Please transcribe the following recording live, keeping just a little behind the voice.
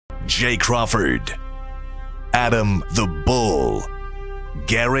Jay Crawford, Adam the Bull,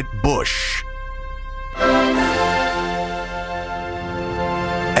 Garrett Bush,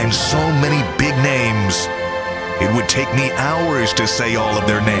 and so many big names, it would take me hours to say all of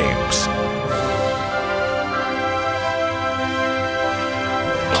their names.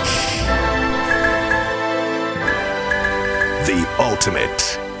 The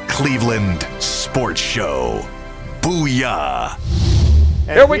ultimate Cleveland sports show. Booyah.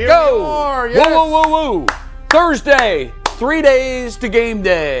 Here we go. Yes. Woo, woo, woo, woo. Thursday, 3 days to game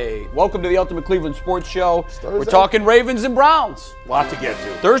day. Welcome to the Ultimate Cleveland Sports Show. We're talking Ravens and Browns. Lot to get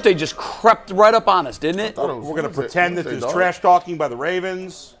to. Thursday just crept right up on us, didn't it? We're going to pretend that there's trash talking by the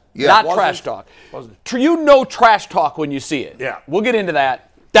Ravens. Yeah, not trash talk. You know trash talk when you see it. Yeah. We'll get into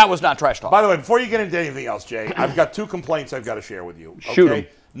that. That was not trash talk. By the way, before you get into anything else, Jay, I've got 2 complaints I've got to share with you. Okay? Shoot 'em.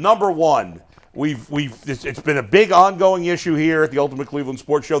 Number one, it's been a big ongoing issue here at the Ultimate Cleveland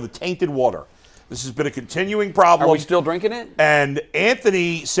Sports Show, the tainted water. This has been a continuing problem. Are we still drinking it? And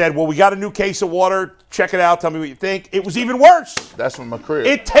Anthony said, well, we got a new case of water. Check it out. Tell me what you think. It was even worse. That's from my crib.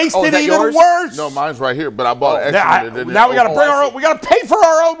 It tasted even yours? worse. No, mine's right here, but I bought an extra. Now we got to bring our own. We got to pay for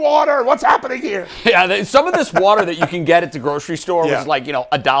our own water. What's happening here? Yeah, some of this water that you can get at the grocery store was like,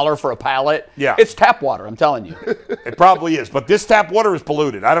 $1 for a pallet. Yeah. It's tap water, I'm telling you. It probably is. But this tap water is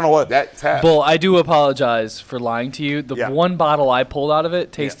polluted. I don't know what. That tap. Bull, I do apologize for lying to you. The one bottle I pulled out of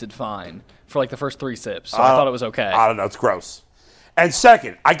it tasted fine for like the first 3 sips, so I thought it was okay. I don't know. It's gross. And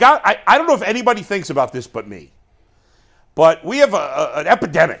second, I don't know if anybody thinks about this but me, but we have an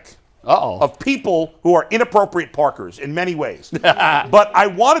epidemic of people who are inappropriate parkers in many ways. But I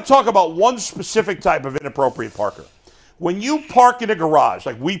want to talk about one specific type of inappropriate parker. When you park in a garage,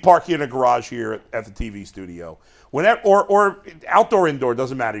 like we park in a garage here at the TV studio, or outdoor, indoor,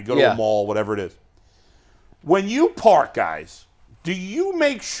 doesn't matter. You go to a mall, whatever it is. When you park, guys, do you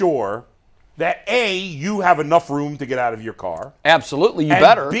make sure that A, you have enough room to get out of your car? Absolutely, you and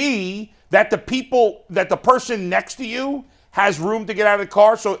better. B, that the person next to you has room to get out of the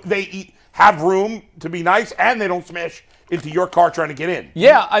car, so they have room to be nice and they don't smash into your car trying to get in.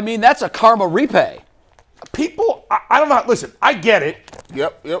 Yeah, I mean, that's a karma repay. People, I don't know. Listen, I get it.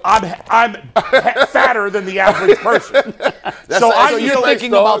 Yep. I'm fatter than the average person. so you're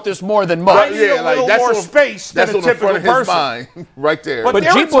thinking about this more than most. I need a little more space than a typical person. Mind, right there. But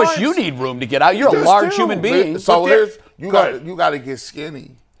G. Bush, you need room to get out. You're a large human being. So you got to get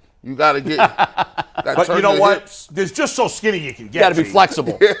skinny. You got to get. But you know what? There's just so skinny you can get. You got to be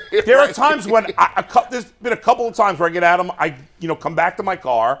flexible. There are times when there's been a couple of times where I get out of them. I come back to my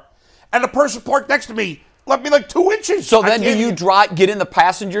car, and the person parked next to me left me like 2 inches. So then do you get in the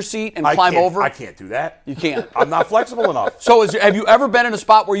passenger seat and climb over? I can't do that. You can't. I'm not flexible enough. So have you ever been in a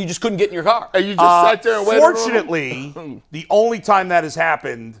spot where you just couldn't get in your car? And you just sat there and waited? Fortunately, the only time that has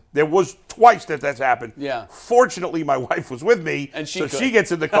happened, there was twice that's happened. Yeah. Fortunately, my wife was with me, and she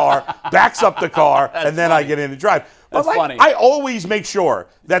gets in the car, backs up the car, and then I get in and drive. But That's funny. I always make sure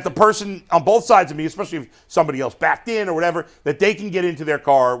that the person on both sides of me, especially if somebody else backed in or whatever, that they can get into their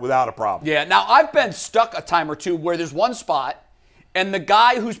car without a problem. Yeah. Now, I've been stuck a time or two where there's one spot, and the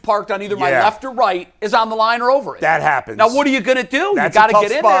guy who's parked on either my left or right is on the line or over it. That happens. Now, what are you going to do? You got to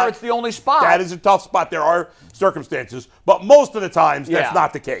get in there. It's the only spot. That is a tough spot. There are circumstances, but most of the times that's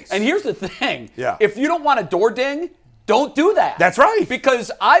not the case. And here's the thing. Yeah. If you don't want a door ding, don't do that. That's right.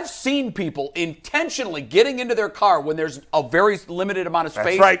 Because I've seen people intentionally getting into their car when there's a very limited amount of space.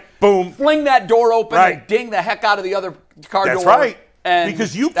 That's right. Boom. Fling that door open and ding the heck out of the other car door. That's right. And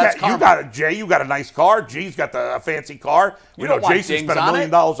because you got a nice car. G's got a fancy car. Jason spent $1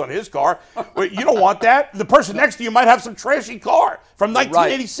 million on his car. You don't want that. The person next to you might have some trashy car from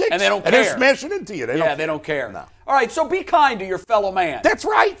 1986, and they don't care. And they're smashing into you. They don't care. No. All right, so be kind to your fellow man. That's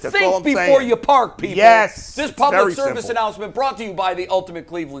right. That's all I'm Think before saying. you park, people. Yes. This public service simple. announcement brought to you by the Ultimate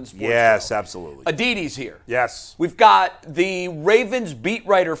Cleveland Sports Yes, Show. absolutely. Aditi's here. Yes. We've got the Ravens beat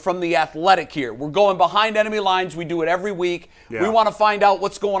writer from The Athletic here. We're going behind enemy lines. We do it every week. Yeah. We want to find out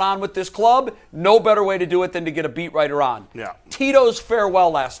what's going on with this club. No better way to do it than to get a beat writer on. Yeah. Tito's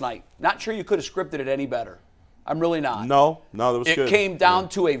farewell last night. Not sure you could have scripted it any better. I'm really not. No, that was good. It came down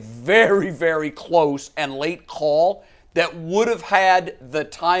to a very, very close and late call that would have had the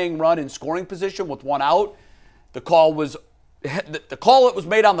tying run in scoring position with one out. The call that was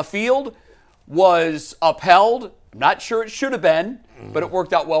made on the field was upheld. I'm not sure it should have been, but it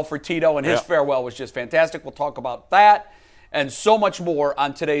worked out well for Tito, and his farewell was just fantastic. We'll talk about that and so much more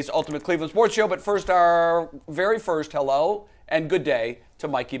on today's Ultimate Cleveland Sports Show. But first, our very first hello and good day to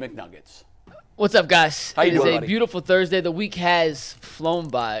Mikey McNuggets. What's up, guys? How you doing, It is buddy? a beautiful Thursday. The week has flown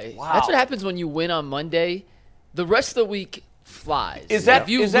by. Wow. That's what happens when you win on Monday. The rest of the week flies. Is that if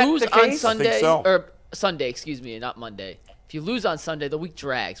you is that lose the on case? Sunday so. or Sunday, excuse me, not Monday. If you lose on Sunday, the week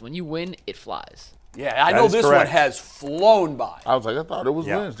drags. When you win, it flies. Yeah, I That know is this correct. one has flown by. I was like, I thought it was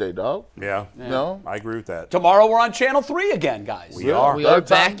Yeah. Wednesday, dog. Yeah. No? I agree with that. Tomorrow we're on Channel 3 again, guys. We are. We are Third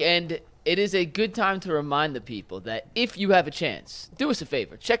time. back, and it is a good time to remind the people that if you have a chance, do us a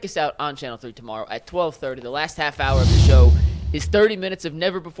favor. Check us out on Channel 3 tomorrow at 12:30. The last half hour of the show is 30 minutes of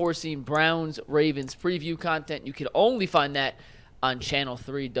never-before-seen Browns-Ravens preview content. You can only find that on Channel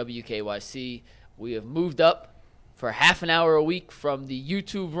 3 WKYC. We have moved up for half an hour a week from the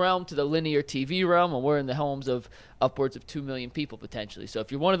YouTube realm to the linear TV realm, and we're in the homes of upwards of 2 million people potentially. So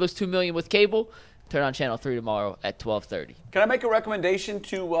if you're one of those 2 million with cable, turn on Channel 3 tomorrow at 12:30. Can I make a recommendation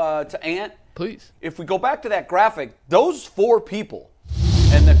to Ant? Please. If we go back to that graphic, those 4 people,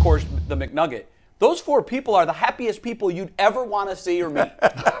 and of course the McNugget, those 4 people are the happiest people you'd ever want to see or meet.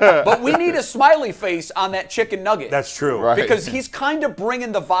 But we need a smiley face on that chicken nugget. That's true. Right. Because he's kind of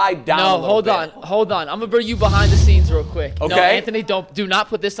bringing the vibe down a No, little hold bit. on. I'm gonna bring you behind the scenes real quick. No, Okay. Anthony, do not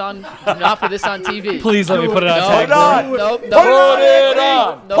put this on. Do not put this on TV. Please let me put it on No, tag. Put it on. No, Put it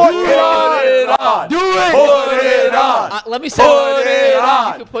on. No, Put it on. Do Put it on. Let me say. Put it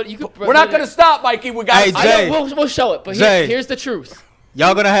on. You could We're not going to stop, Mikey. We got Hey, I Jay. know, we'll show it, but Jay. here's the truth.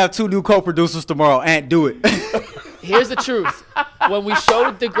 Y'all gonna have 2 new co-producers tomorrow. Ant, do it. Here's the truth. When we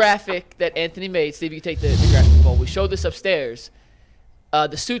showed the graphic that Anthony made, Steve, you can take the graphic phone. We showed this upstairs.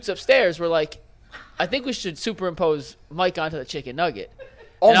 The suits upstairs were like, I think we should superimpose Mike onto the chicken nugget.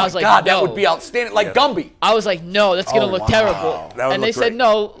 Oh, And I my was like, God, that no. would be outstanding. Like Gumby. I was like, no, that's gonna look terrible. That would And they look said, great.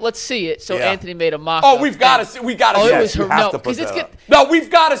 no, let's see it. So Yeah. Anthony made a mock. Oh, we've got to see. We got to Oh, see. it was you her. have No, to put because it's that good. up. No,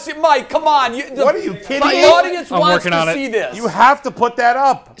 we've got to see. Mike, come on. What are you kidding The me? audience I'm wants working to on it. see this. You have to put that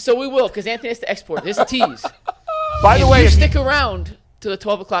up. So we will, because Anthony has to export. There's a tease. By the way, If you if stick around to the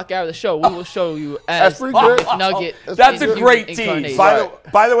 12 o'clock hour of the show, we will show you as pretty good. McNugget. That's a in great incarnation. tease.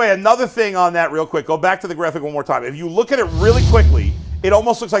 By the way, another thing on that real quick. Go back to the graphic one more time. If you look at it really quickly, it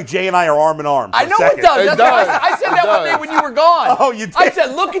almost looks like Jay and I are arm in arm. I know it does. That's why I said that one day when you were gone. Oh, you did? I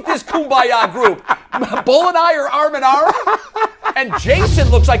said, look at this kumbaya group. Bull and I are arm in arm. And Jason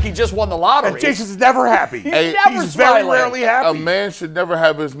looks like he just won the lottery. And Jason's never happy. He's never He's very smiling. rarely A happy. man should never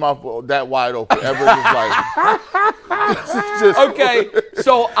have his mouth that wide open ever in his life. Just- Okay,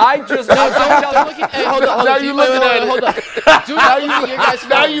 so I just. Don't look at. Hey, hold on. Now you looking at it. Hold on. Do not look at your guys'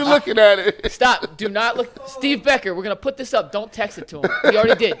 Now phones. you looking at it. Stop. Do not look. Steve Becker, we're going to put this up. Don't text it to him. He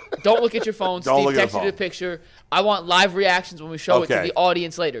already did. Don't look at your phone. Don't Steve look at the texted you the phone. picture. I want live reactions when we show it to Okay. the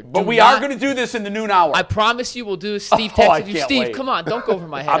audience later. But we are going to do this in the noon hour. I promise you we'll do this. Steve Oh, I texted you. can't Steve, wait. come on. Don't go over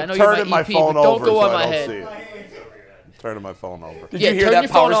my head. I I'm know you're turning my my EP, phone but don't over go so on I my don't head. see it. Turning my phone over. Did Yeah, you hear turn that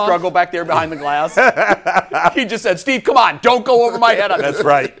your power phone off. struggle back there behind the glass? He just said, Steve, come on, don't go over my head on this. That's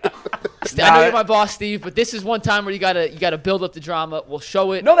right. I know you're my boss, Steve, but this is one time where you gotta build up the drama. We'll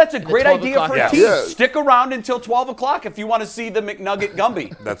show it. No, that's a in the great 12 idea o'clock for a hour. tease. Yeah. Stick around until 12 o'clock if you want to see the McNugget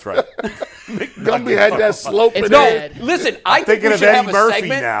Gumby. That's right. Gumby had that slope It's in No, it. bad. listen, I think thinking we of should have Eddie a Murphy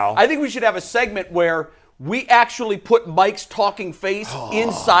segment. now. I think we should have a segment where we actually put Mike's talking face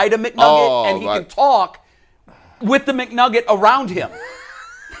inside a McNugget Oh, and he like- can talk with the McNugget around him.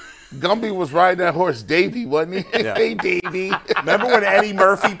 Gumby was riding that horse, Davy, wasn't he? Yeah. Hey, Davy. Remember when Eddie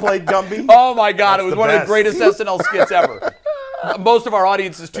Murphy played Gumby? Oh my God, it was the one of the best. greatest SNL skits ever. Most of our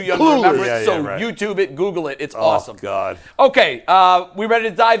audience is too young to remember it, Yeah, so yeah, right. YouTube it, Google it. It's Oh, awesome. God. Okay, we ready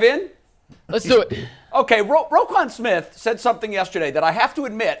to dive in? Let's do it. Okay, Roquan Smith said something yesterday that I have to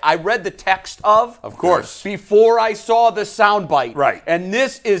admit I read the text of course. before I saw the soundbite. Right. And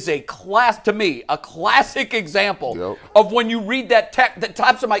this is a classic example Yep. of when you read that text, the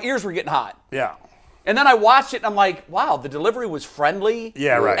tops of my ears were getting hot. Yeah. And then I watched it and I'm like, wow, the delivery was friendly.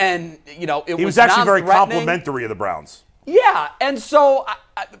 Yeah, right. And, you know, it He was actually very non-threatening. complimentary of the Browns. Yeah, and so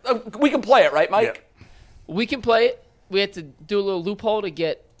we can play it, right, Mike? We can play it. We had to do a little loophole to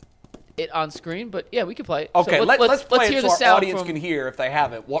get it on screen, but yeah, we can play it. Okay, So let's play hear it the so our sound audience from can hear if they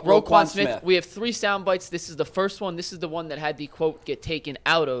haven't. What Roquan Smith. We have 3 sound bites. This is the first one. This is the one that had the quote get taken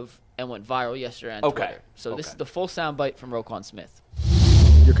out of and went viral yesterday on Okay. Twitter. So this is the full sound bite from Roquan Smith.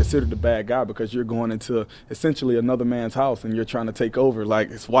 You're considered the bad guy because you're going into essentially another man's house and you're trying to take over, like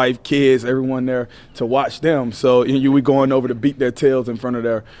his wife, kids, everyone there to watch them. So we going over to beat their tails in front of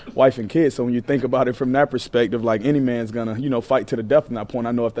their wife and kids. So when you think about it from that perspective, like any man's gonna, fight to the death in that point.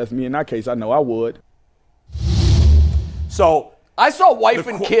 I know if that's me in that case, I know I would. So I saw wife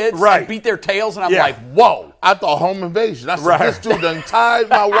and kids right. and beat their tails, and I'm Yeah. like, whoa. I thought home invasion. I said, Right. this dude done tied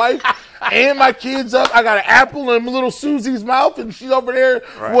my wife and my kids up. I got an apple in little Susie's mouth, and she's over there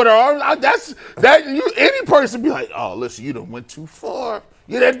with her arms. Any person be like, oh, listen, you done went too far.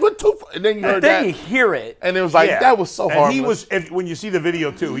 Yeah, that went too far. And then you heard then that. you hear it. And it was like, that was so harmless. And he was, when you see the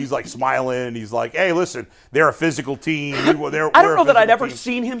video too, he's like smiling. He's like, hey, listen, they're a physical team. I don't know that I'd ever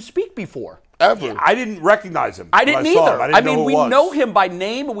seen him speak before. Ever. I didn't recognize him. I didn't either. I mean, we know him by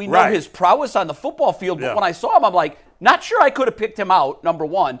name and we know his prowess on the football field. But when I saw him, I'm like, not sure I could have picked him out, number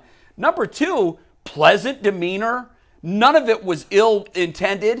one. Number two, pleasant demeanor. None of it was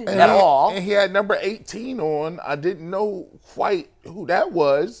ill-intended at all. And he had number 18 on. I didn't know quite who that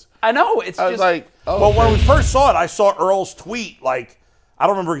was. I know. I was like, well, when we first saw it, I saw Earl's tweet. Like, I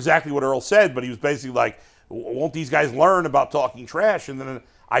don't remember exactly what Earl said, but he was basically like, won't these guys learn about talking trash? And then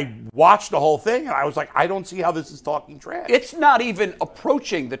I watched the whole thing, and I was like, I don't see how this is talking trash. It's not even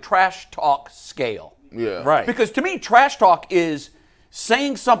approaching the trash talk scale. Yeah. Right. Because to me, trash talk is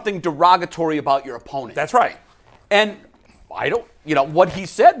saying something derogatory about your opponent. That's right. And what he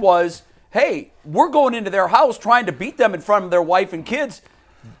said was, hey, we're going into their house trying to beat them in front of their wife and kids.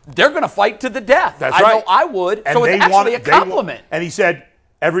 They're going to fight to the death. That's I right. know I would. And so it's actually a compliment. And he said,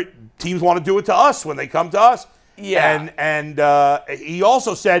 every teams want to do it to us when they come to us. Yeah. And he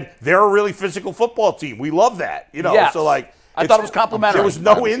also said, they're a really physical football team. We love that. Yes. So like, I thought it was complimentary. There was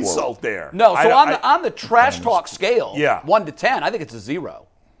no insult there. No, so on the trash talk scale, 1 to 10, I think it's a 0.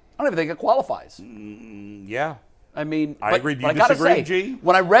 I don't even think it qualifies. Yeah. I mean, I agree. Do you I gotta disagree, say, G?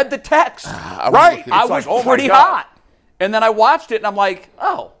 when I read the text, I was pretty hot. And then I watched it, and I'm like,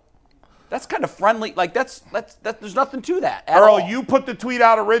 oh, that's kind of friendly. Like that's there's nothing to that at Earl, all. you put the tweet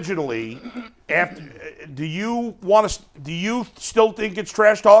out originally. Do you still think it's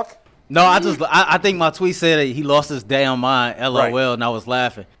trash talk? No, I think my tweet said that he lost his damn mind, LOL, and I was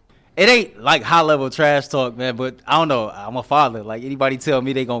laughing. It ain't like high level trash talk, man, but I don't know. I'm a father. Like, anybody tell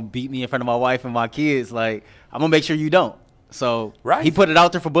me they gonna beat me in front of my wife and my kids, like, I'm gonna make sure you don't. So he put it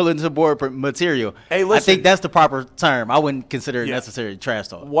out there for bulletin board material. Hey, listen, I think that's the proper term. I wouldn't consider it necessary trash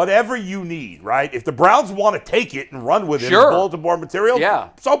talk. Whatever you need, right? If the Browns want to take it and run with it as bulletin board material,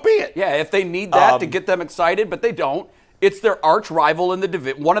 so be it. Yeah, if they need that to get them excited, but they don't. It's their arch rival in the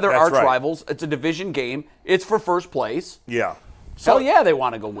division. One of their arch rivals. It's a division game. It's for first place. Yeah. So yeah, they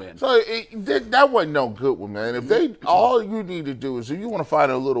want to go win. So that wasn't no good one, man. If they, all you need to do is if you want to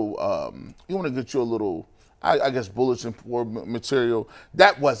find a little, you want to get you a little, I guess, bulletin board material.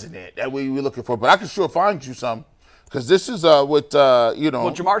 That wasn't it. That what you were looking for. But I can sure find you some, because this is with Well,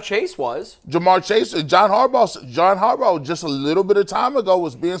 Jamar Chase was. Jamar Chase and John Harbaugh just a little bit of time ago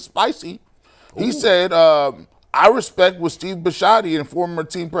was being spicy. He said, I respect what Steve Bisciotti and former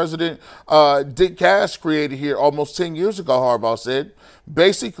team president Dick Cash created here almost 10 years ago, Harbaugh said.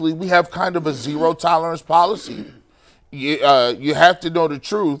 Basically, we have kind of a zero tolerance policy. You have to know the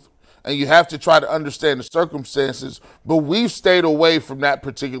truth, and you have to try to understand the circumstances, but we've stayed away from that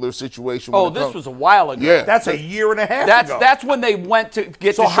particular situation. This was a while ago. Yeah. That's a year and a half ago. That's when they went to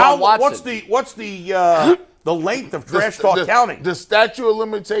get Deshaun Watson. What's the length of trash talk counting? The statute of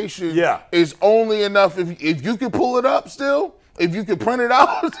limitation is only enough if you can pull it up still, if you can print it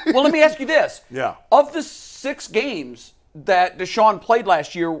out. Well, let me ask you this. Yeah. Of the 6 games that Deshaun played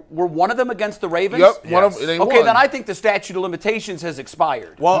last year, were one of them against the Ravens? Yep. One of them, okay, then I think the statute of limitations has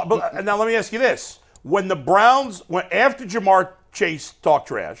expired. Well, but now let me ask you this. When the Browns, after Jamar Chase talked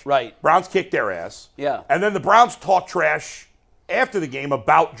trash, Browns kicked their ass. Yeah. And then the Browns talked trash after the game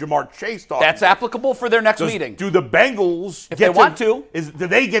about Jamar Chase talking. That's applicable for their next meeting. Do the Bengals, if they want to, do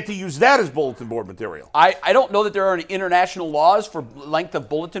they get to use that as bulletin board material? I don't know that there are any international laws for length of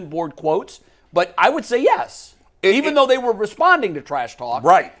bulletin board quotes, but I would say yes. Even though they were responding to trash talk.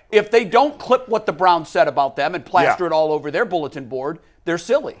 Right. If they don't clip what the Browns said about them and plaster it all over their bulletin board, they're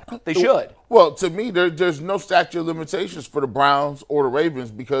silly. They should. Well, to me, there's no statute of limitations for the Browns or the Ravens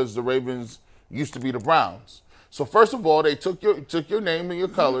because the Ravens used to be the Browns. So first of all, they took your name and your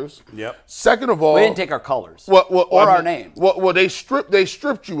colors. Yep. Second of all, we didn't take our colors or our name. Well, they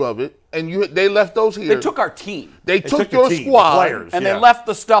stripped you of it, and they left those here. They took our team. They took your team, squad, the players, and they left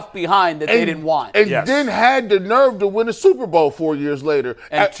the stuff behind that they didn't want. And then had the nerve to win a Super Bowl 4 years later.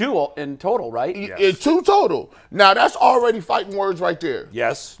 And 2 in total, right? Yes. 2 total. Now that's already fighting words right there.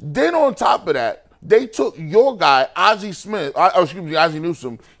 Yes. Then on top of that, they took your guy, Ozzie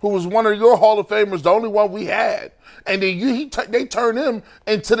Newsome, who was one of your Hall of Famers, the only one we had. And then they turned him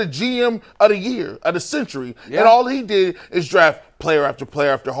into the GM of the year, of the century. Yeah. And all he did is draft player after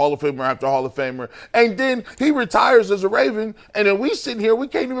player after Hall of Famer after Hall of Famer. And then he retires as a Raven, and then we sitting here, we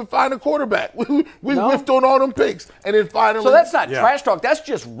can't even find a quarterback. We whiffed on all them picks. And then finally... So that's not trash talk. That's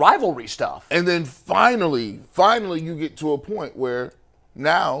just rivalry stuff. And then finally you get to a point where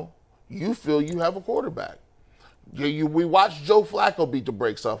now you feel you have a quarterback. We watched Joe Flacco beat the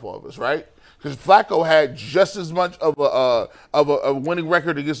brakes off of us, right? because Flacco had just as much of a winning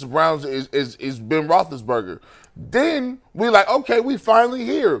record against the Browns as Ben Roethlisberger. Then we're like, okay, we finally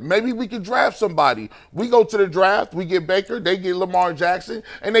here. Maybe we can draft somebody. We go to the draft, we get Baker, they get Lamar Jackson,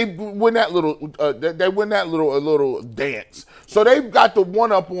 and they win that little dance. So they've got the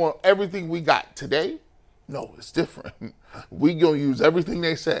one up on everything we got today. No, it's different. We gonna use everything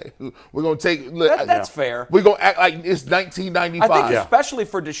they say. We're gonna take. That's fair. We're gonna act like it's 1995. I think especially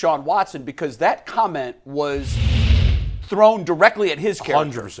for Deshaun Watson, because that comment was thrown directly at his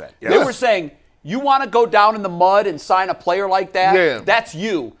character. 100%. They were saying, you want to go down in the mud and sign a player like that? Yeah. That's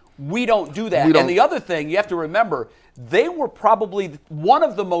you. We don't do that. And the other thing, you have to remember, they were probably one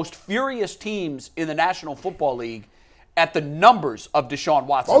of the most furious teams in the National Football League at the numbers of Deshaun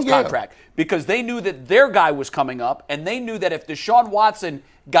Watson's contract, because they knew that their guy was coming up, and they knew that if Deshaun Watson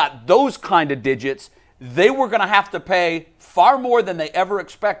got those kind of digits, they were going to have to pay far more than they ever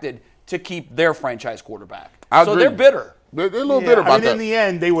expected to keep their franchise quarterback. So they're bitter. They're a little bitter about that. In the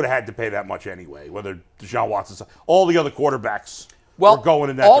end, they would have had to pay that much anyway, whether Deshaun Watson, all the other quarterbacks were going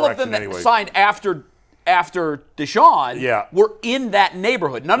in that all direction of them anyway. that signed after Deshaun were in that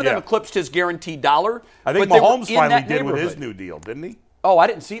neighborhood. None of them eclipsed his guaranteed dollar. I think Mahomes finally did with his new deal, didn't he? Oh, I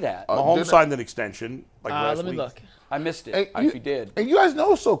didn't see that. Mahomes signed an extension last let me week. look. I missed it. If he did. And you guys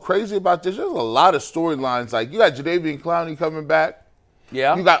know what's so crazy about this? There's a lot of storylines. Like, you got Jadeveon Clowney coming back.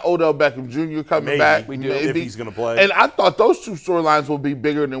 Yeah. You got Odell Beckham Jr. coming back. We do. If he's going to play. And I thought those two storylines will be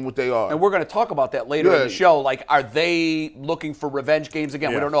bigger than what they are. And we're going to talk about that later in the show. Like, are they looking for revenge games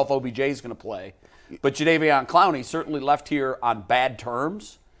again? We don't know if OBJ is going to play. But Jadeveon Clowney certainly left here on bad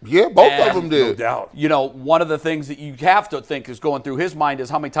terms. Yeah, both of them did. No doubt. You know, one of the things that you have to think is going through his mind is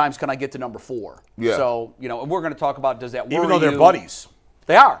how many times can I get to number 4? Yeah. So, you know, and we're going to talk about, does that worry Even though they're you? buddies.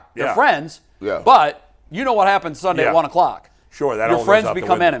 They are. They're Yeah. friends. Yeah. But you know what happens Sunday at 1 o'clock. Sure, that Your all friends goes out the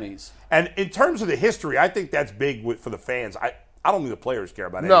become window. enemies. And in terms of the history, I think that's big for the fans. I don't think the players care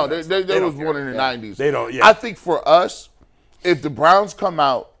about it. No, they was born in the 90s. They don't, I think for us, if the Browns come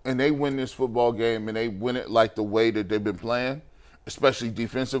out and they win this football game and they win it like the way that they've been playing, especially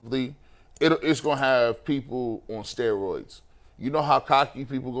defensively, it's going to have people on steroids. You know how cocky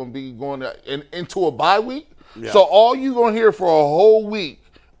people going to be going into a bye week? Yeah. So all you're going to hear for a whole week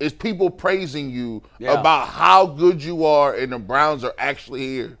is people praising you about how good you are and the Browns are actually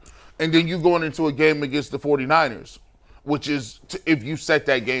here. And then you going into a game against the 49ers, which is, if you set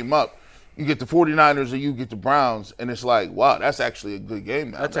that game up, you get the 49ers and you get the Browns, and it's like, wow, that's actually a good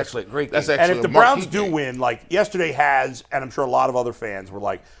game now. That's actually a great game. That's actually and if the Browns do win, like yesterday has, and I'm sure a lot of other fans were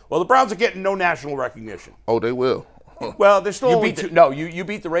like, well, the Browns are getting no national recognition. Oh, they will. Well, they're still you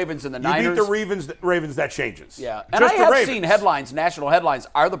beat the Ravens and the Niners. You beat the Ravens, that changes. Yeah, and I have seen headlines, national headlines.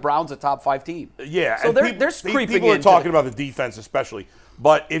 Are the Browns a top 5 team? Yeah, so they're creeping. People are talking about the defense, especially.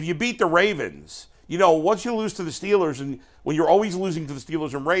 But if you beat the Ravens, you know, once you lose to the Steelers, and when you're always losing to the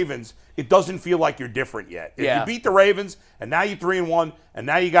Steelers and Ravens, it doesn't feel like you're different yet. If you beat the Ravens, and now you're 3-1, and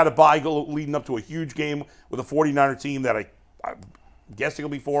now you got a bye leading up to a huge game with a 49er team that I'm guessing will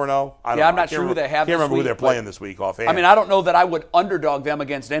be 4-0. I'm not sure who they have. Can't remember who they're playing this week offhand. I mean, I don't know that I would underdog them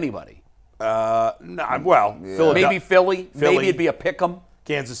against anybody. Maybe Philly. Maybe it'd be a pick 'em.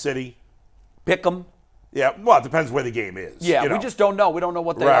 Kansas City. Pick 'em. Yeah, well, it depends where the game is. Yeah, we just don't know. We don't know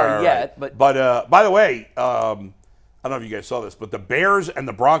what they are yet. But by the way, I don't know if you guys saw this, but the Bears and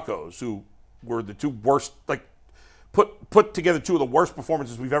the Broncos, who were the two worst, like put together two of the worst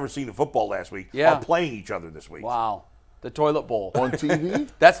performances we've ever seen in football last week, are playing each other this week. Wow. The toilet bowl. On TV?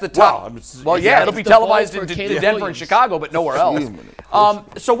 That's the top. Well, it'll be televised in Denver and Chicago, but nowhere else.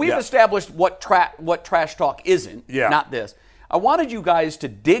 So we've established what trash talk isn't, not this. I wanted you guys to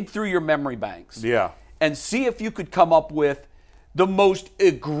dig through your memory banks and see if you could come up with the most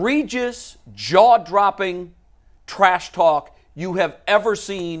egregious, jaw-dropping trash talk you have ever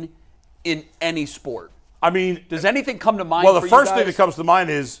seen in any sport. I mean, does anything come to mind? Well, the first thing that comes to mind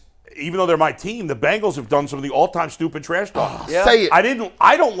is, even though they're my team, the Bengals have done some of the all-time stupid trash talk. Say it.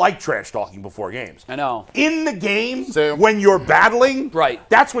 I don't like trash talking before games. I know. In the game, when you're battling,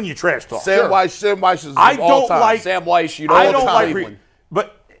 that's when you trash talk. Sam Weiss is I don't like Sam Weiss. I don't like.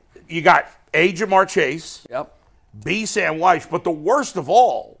 But you got A. Jamar Chase. Yep. B. Sam Weiss. But the worst of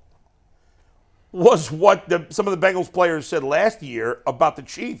all was what some of the Bengals players said last year about the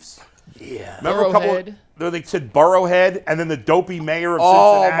Chiefs. Yeah. Remember a couple? They said Burrowhead, and then the dopey mayor of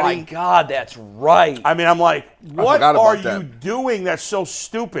Oh Cincinnati. my God, that's right. I mean, I'm like, what are you doing? That's so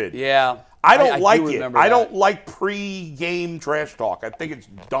stupid. Yeah. I don't like it. I don't like pre-game trash talk. I think it's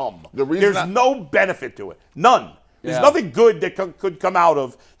dumb. There's no benefit to it. None. There's nothing good that could come out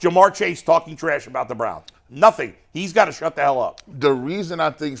of Jamar Chase talking trash about the Browns. Nothing. He's got to shut the hell up. The reason I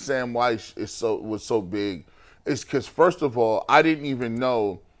think Sam Weiss was so big is because, first of all, I didn't even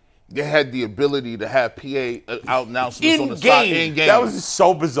know they had the ability to have PA out announcements on the side in game. That was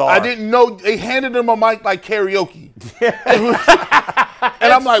so bizarre. I didn't know they handed him a mic like karaoke.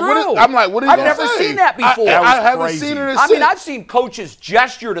 And I'm like, what are you I've never seen that before. I haven't seen it. I mean, I've seen coaches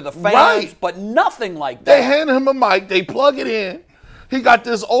gesture to the fans, but nothing like that. They hand him a mic, they plug it in. He got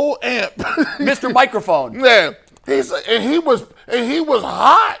this old amp, Mr. Microphone. Yeah, and he was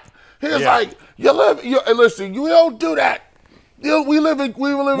hot. He was like, listen, you don't do that. We don't live in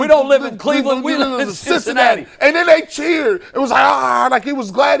Cleveland. We live in Cincinnati. And then they cheered. It was like he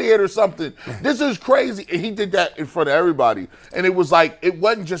was Gladiator or something. This is crazy. And he did that in front of everybody. And it was like, it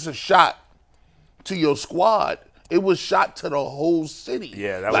wasn't just a shot to your squad. It was shot to the whole city.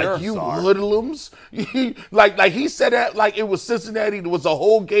 Yeah, that was bizarre. You hoodlums. like he said that like it was Cincinnati. It was a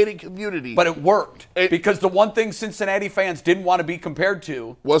whole gated community. But it worked. Because the one thing Cincinnati fans didn't want to be compared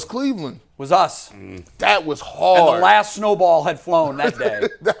to was Cleveland. Was us. That was hard. And the last snowball had flown that day.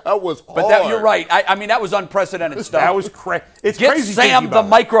 That was hard. But you're right. I mean, that was unprecedented stuff. That was crazy. It's Get crazy. Sam the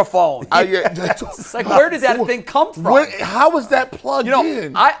microphone. It's like, where did that thing come from? How was that plugged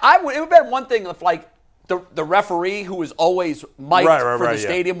in? It would have been one thing if, like, the referee, who was always mic'd for the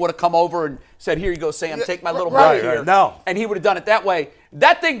stadium, would have come over and said, "Here you go, Sam, take my little mic here." No. And he would have done it that way.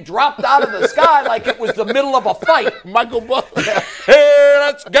 That thing dropped out of the sky like it was the middle of a fight. Michael Butler. Hey,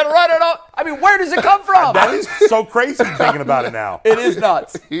 let's get ready. I mean, where does it come from? That is so crazy thinking about it now. It is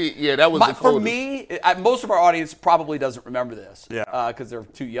nuts. Yeah, that was for me. Most of our audience probably doesn't remember this. Yeah. Because they're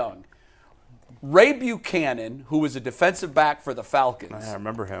too young. Ray Buchanan, who was a defensive back for the Falcons. I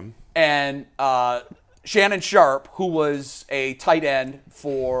remember him. And Shannon Sharp, who was a tight end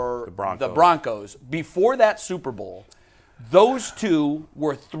for the Broncos. Before that Super Bowl, those two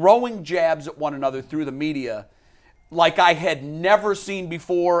were throwing jabs at one another through the media like I had never seen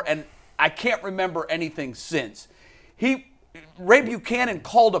before, and I can't remember anything since. Ray Buchanan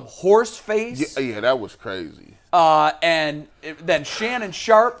called him horse face. Yeah, that was crazy. And then Shannon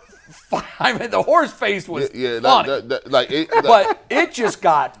Sharp, I mean, the horse face was funny. But it just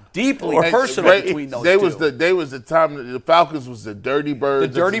got deeply personal between those two. They was the time that the Falcons was the Dirty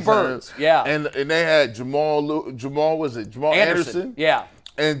Birds. The Dirty Birds, yeah. And they had Jamal Anderson? Yeah.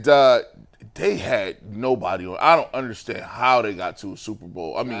 And they had nobody on. I don't understand how they got to a Super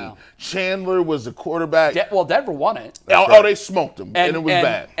Bowl. I mean, Chandler was the quarterback. Denver won it. They smoked him, and it was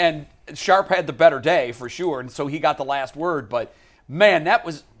bad. And Sharp had the better day for sure, and so he got the last word. But man, that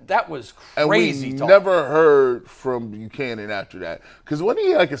was crazy. And we never heard from Buchanan after that. Because wasn't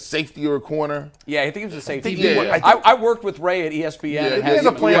he like a safety or a corner? Yeah, I think he was a safety. I worked with Ray at ESPN. And he ended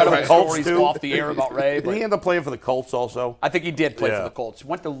up playing for the Colts too. Off the air about Ray. Did he end up playing for the Colts also? I think he did play for the Colts.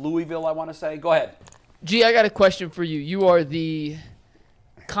 Went to Louisville, I want to say. Go ahead. G, I got a question for you. You are the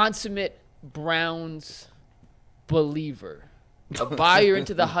consummate Browns believer, a buyer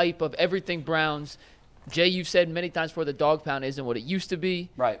into the hype of everything Browns. Jay, you've said many times before the dog pound isn't what it used to be.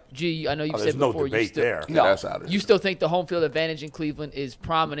 Right. G, I know you've said no before. Debate there. You still think the home field advantage in Cleveland is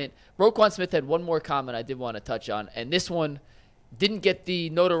prominent. Roquan Smith had one more comment I did want to touch on, and this one didn't get the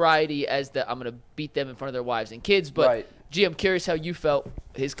notoriety as I'm going to beat them in front of their wives and kids. But, G, I'm curious how you felt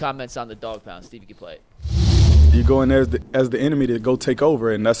his comments on the dog pound. Steve, you can play it. You go in there as the enemy to go take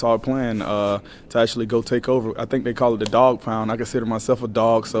over, and that's our plan, to actually go take over. I think they call it the dog pound. I consider myself a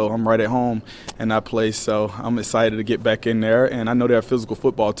dog, so I'm right at home in that place. So I'm excited to get back in there, and I know they're a physical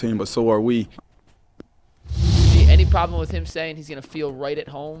football team, but so are we. Any problem with him saying he's going to feel right at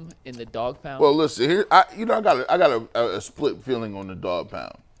home in the dog pound? Well, listen, here, I got a split feeling on the dog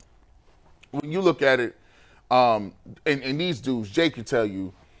pound. When you look at it, and these dudes, Jay can tell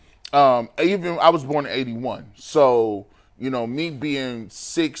you, even I was born in 81, so me being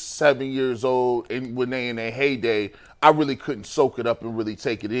 6-7 years old and when they in their heyday, I really couldn't soak it up and really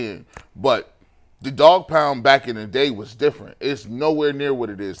take it in. But the dog pound back in the day was different. It's nowhere near what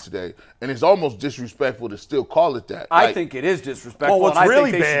it is today, and it's almost disrespectful to still call it that. I think it is disrespectful. Well, what's and really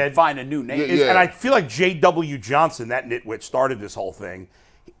I think they bad should find a new name. And I feel like J.W. Johnson, that nitwit, started this whole thing.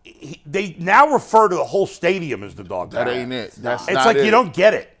 They now refer to the whole stadium as the dog pound. That ain't it. That's it's not like it. You don't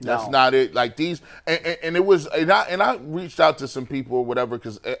get it. That's not it. Like these, and it was, and I reached out to some people or whatever,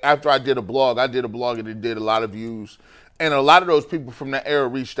 because after I did a blog and it did a lot of views, and a lot of those people from that era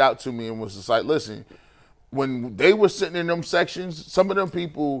reached out to me and was just like, listen, when they were sitting in them sections, some of them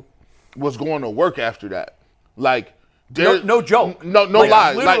people was going to work after that, like. No joke. No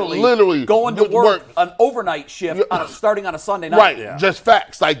lie. Literally going to work an overnight shift starting on a Sunday night. Right, just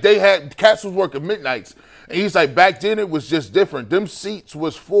facts. Like cats was working midnights. And he's like, back then it was just different. Them seats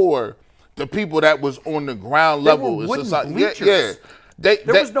was for the people that was on the ground level. They were wooden society. bleachers. There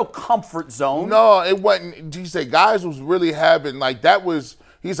was no comfort zone. No, it wasn't. He said guys was really having, like, that was,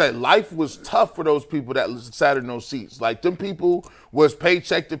 he said life was tough for those people that sat in those seats. Like, them people was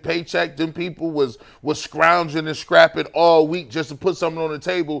paycheck to paycheck. Them people was scrounging and scrapping all week just to put something on the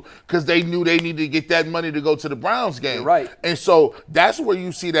table because they knew they needed to get that money to go to the Browns game. You're right. And so that's where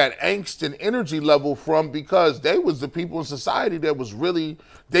you see that angst and energy level from, because they was the people in society that was really,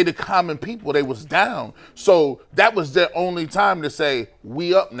 they the common people. They was down. So that was their only time to say,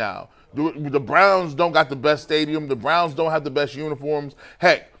 we up now. The Browns don't got the best stadium. The Browns don't have the best uniforms.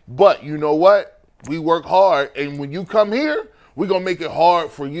 Heck, but you know what? We work hard, and when you come here, we're gonna make it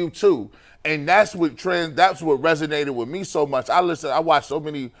hard for you too. And that's what resonated with me so much. I watched so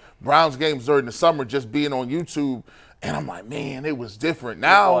many Browns games during the summer just being on YouTube, and I'm like, man, it was different.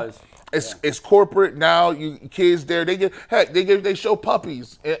 Now it's corporate. Now you kids there, they show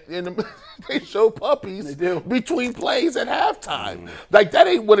puppies they show puppies they do. between plays at halftime. Like, that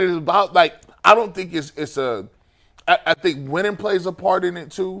ain't what it's about. Like, I don't think I think winning plays a part in it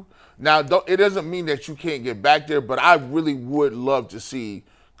too. Now, it doesn't mean that you can't get back there, but I really would love to see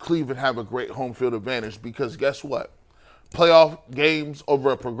Cleveland have a great home field advantage, because guess what? Playoff games over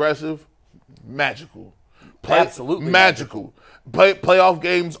a Progressive, magical. Absolutely magical. Playoff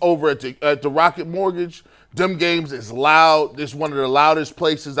games over at the Rocket Mortgage, them games is loud. It's one of the loudest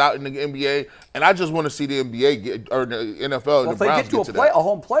places out in the NBA, and I just want to see the NBA or the NFL and the Browns get to a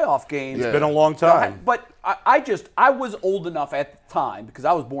home playoff game. It's been a long time. But I was old enough at the time, because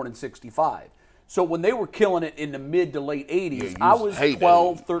I was born in 65. So when they were killing it in the mid to late 80s, I was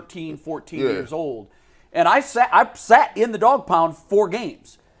 12, 13, 14 years old. And I sat in the dog pound 4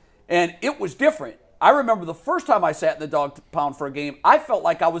 games. And it was different. I remember the first time I sat in the dog pound for a game, I felt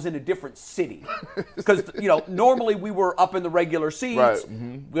like I was in a different city. Because, normally we were up in the regular seats. Right.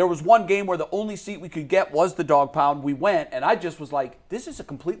 Mm-hmm. There was one game where the only seat we could get was the dog pound. We went, and I just was like, this is a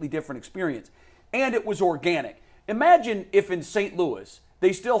completely different experience. And it was organic. Imagine if in St. Louis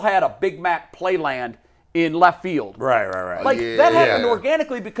they still had a Big Mac Playland in left field. Right. That happened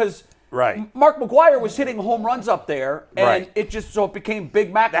organically because Mark McGwire was hitting home runs up there, and it became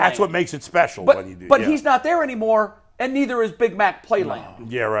Big Mac. That's Land. what makes it special But, when you do. But he's not there anymore, and neither is Big Mac Playland. No.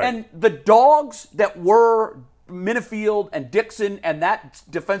 Yeah, right. And the dogs that were Minifield and Dixon and that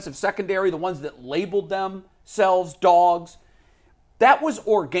defensive secondary, the ones that labeled themselves dogs, that was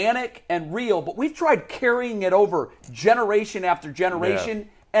organic and real. But we've tried carrying it over generation after generation,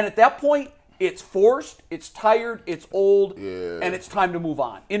 and at that point, it's forced, it's tired, it's old, and it's time to move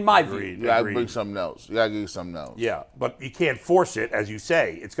on, in my view. You got to bring something else. You got to give you something else. Yeah, but you can't force it, as you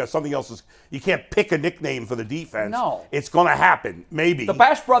say. It's got something else. You can't pick a nickname for the defense. No. It's going to happen, maybe. The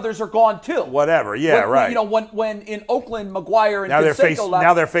Bash Brothers are gone, too. Whatever, right. When in Oakland, McGuire and now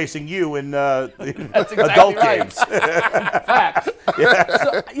Canseco they're facing you in That's exactly adult right. games. Facts.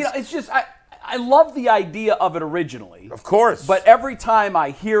 So, it's just... I love the idea of it originally. Of course. But every time I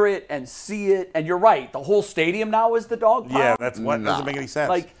hear it and see it, and you're right, the whole stadium now is the dog pound. Yeah, that's what doesn't make any sense.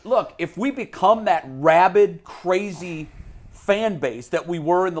 Like, look, if we become that rabid, crazy fan base that we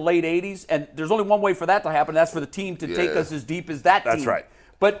were in the late 80s, and there's only one way for that to happen, and that's for the team to take us as deep as that team. That's right.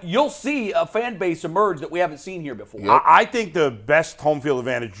 But you'll see a fan base emerge that we haven't seen here before. Yep. I think the best home field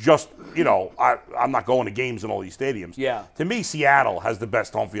advantage, I'm not going to games in all these stadiums. Yeah. To me, Seattle has the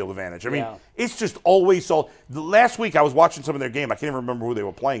best home field advantage. I mean, it's just always so. Last week I was watching some of their game. I can't even remember who they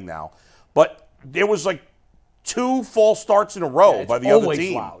were playing now. But there was like 2 false starts in a row by the other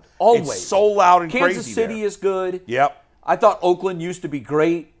team. Loud. Always. It's so loud and crazy. Kansas City is good. Yep. I thought Oakland used to be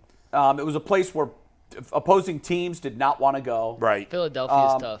great. It was a place where opposing teams did not want to go. Right.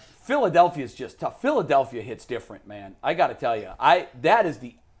 Philadelphia is tough. Philadelphia is just tough. Philadelphia hits different, man. I got to tell you, that is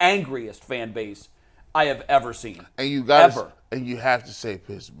the angriest fan base I have ever seen. And you have to say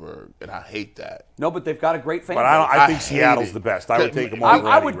Pittsburgh, and I hate that. No, but they've got a great fan But base. I think Seattle's the best. I would take them over.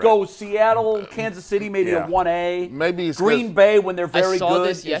 I would go Seattle, Kansas City, maybe a 1A. Maybe it's Green Bay when they're very good. I saw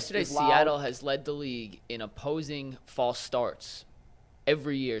this yesterday. Seattle has led the league in opposing false starts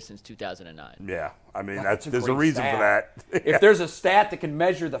every year since 2009. Yeah, I mean there's a reason for that. If there's a stat that can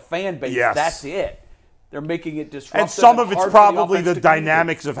measure the fan base, Yes. that's it. They're making it disruptive. And some of it's hard for probably offense the to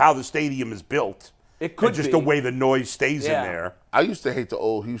dynamics of how the stadium is built. It could and just be. the way the noise stays in there. I used to hate the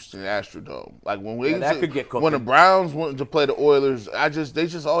old Houston Astrodome. Like when could get cooking. when the Browns wanted to play the Oilers, they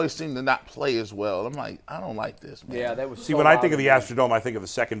just always seem to not play as well. I'm like, I don't like this, man. Yeah, that was. See, when I think of the Astrodome, I think of the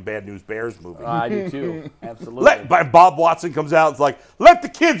second Bad News Bears movie. I do too. Absolutely. Bob Watson comes out. It's like, let the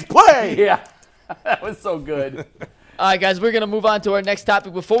kids play. Yeah, that was so good. All right, guys, we're going to move on to our next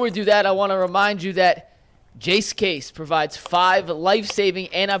topic. Before we do that, I want to remind you that Jace Case provides 5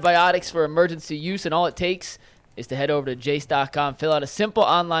 life-saving antibiotics for emergency use, and all it takes is to head over to jace.com, fill out a simple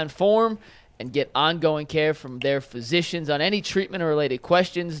online form, and get ongoing care from their physicians on any treatment or related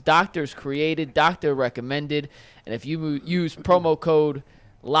questions. Doctors created, doctor recommended, and if you use promo code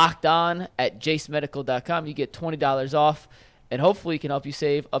LOCKEDON at jacemedical.com, you get $20 off, and hopefully can help you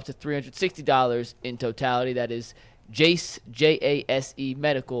save up to $360 in totality. That is Jace, Jase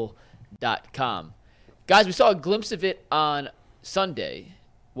medical.com. Guys, we saw a glimpse of it on Sunday,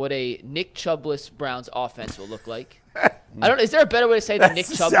 what a Nick Chubless Browns offense will look like. I don't know. Is there a better way to say than Nick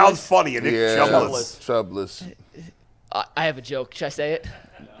Chubless? Sounds funny, Nick Chubless. Chubless. I have a joke. Should I say it?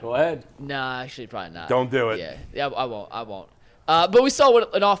 Go ahead. Nah, actually, probably not. Don't do it. Yeah, I won't. But we saw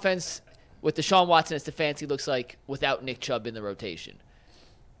what an offense with Deshaun Watson as Stefanski looks like without Nick Chubb in the rotation.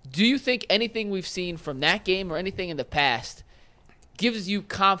 Do you think anything we've seen from that game or anything in the past gives you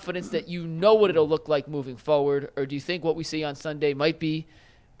confidence that you know what it'll look like moving forward? Or do you think what we see on Sunday might be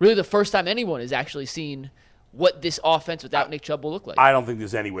really the first time anyone has actually seen what this offense without Nick Chubb will look like? I don't think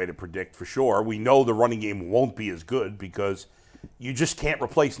there's any way to predict for sure. We know the running game won't be as good because you just can't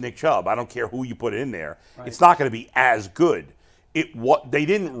replace Nick Chubb. I don't care who you put in there. Right. It's not going to be as good. They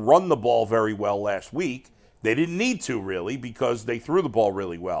didn't run the ball very well last week. They didn't need to, really, because they threw the ball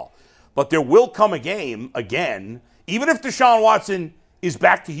really well. But there will come a game, again, even if Deshaun Watson is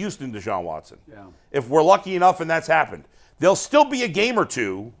back to Houston, Deshaun Watson. Yeah. If we're lucky enough and that's happened, there'll still be a game or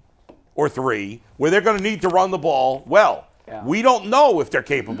 2 or 3 where they're going to need to run the ball well. Yeah. We don't know if they're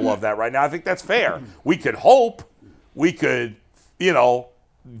capable of that right now. I think that's fair. We could hope. We could,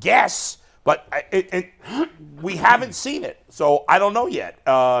 guess. But we haven't seen it, so I don't know yet.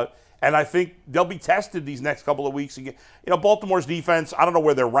 And I think they'll be tested these next couple of weeks again. Baltimore's defense, I don't know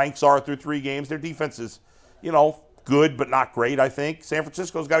where their ranks are through 3 games. Their defense is, good but not great, I think. San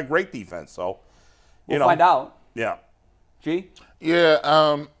Francisco's got a great defense, so we'll find out. Yeah. G? Yeah,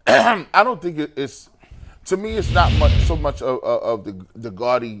 I don't think it's – to me, it's not so much of the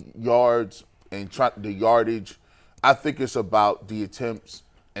gaudy yards and the yardage. I think it's about the attempts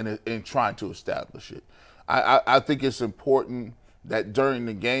and trying to establish it. I think it's important that during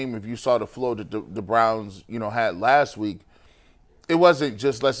the game, if you saw the flow that the Browns, had last week, it wasn't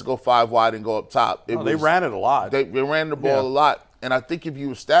just let's go 5 wide and go up top. They ran it a lot. They ran the ball a lot. And I think if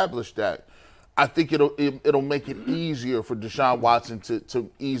you establish that, I think it'll make it easier for Deshaun Watson to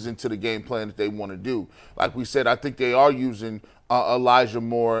ease into the game plan that they want to do. Like we said, I think they are using Elijah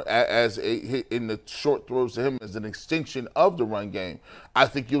Moore as in the short throws to him as an extension of the run game. I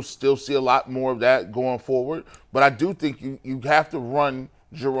think you'll still see a lot more of that going forward. But I do think you have to run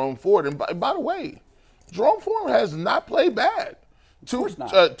Jerome Ford. And by the way, Jerome Ford has not played bad.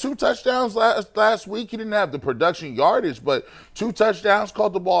 Two touchdowns last week. He didn't have the production yardage, but 2 touchdowns,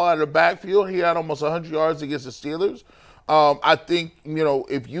 caught the ball out of the backfield. He had almost 100 yards against the Steelers. I think,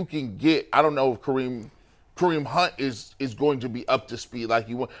 if you can get, I don't know if Kareem Hunt is going to be up to speed like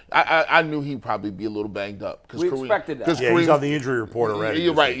you want. I knew he'd probably be a little banged up. We expected that. Yeah, he's on the injury report already.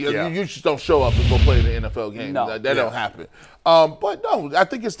 You're right. Yeah. You just don't show up and go play in the NFL game. No. That don't happen. But no, I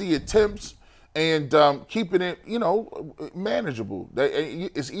think it's the attempts and keeping it, manageable.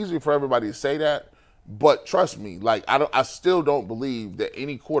 It's easy for everybody to say that, but trust me, I still don't believe that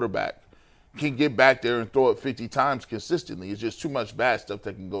any quarterback can get back there and throw it 50 times consistently. It's just too much bad stuff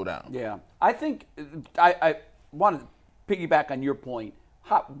that can go down. Yeah. I think I want to piggyback on your point.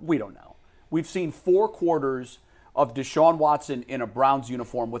 We don't know. We've seen 4 quarters of Deshaun Watson in a Browns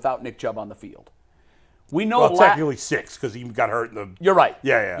uniform without Nick Chubb on the field. We know technically 6 because he got hurt in the. You're right.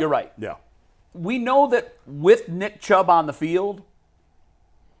 Yeah. You're right. Yeah. We know that with Nick Chubb on the field,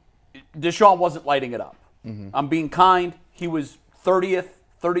 Deshaun wasn't lighting it up. Mm-hmm. I'm being kind. He was 30th,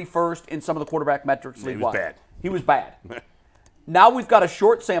 31st in some of the quarterback metrics. He was bad. He was bad. Now we've got a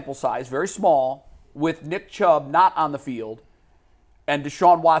short sample size, very small, with Nick Chubb not on the field, and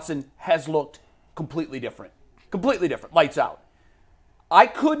Deshaun Watson has looked completely different. Completely different. Lights out. I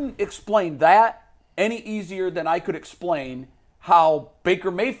couldn't explain that any easier than I could explain how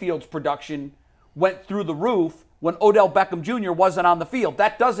Baker Mayfield's production went through the roof when Odell Beckham Jr. wasn't on the field.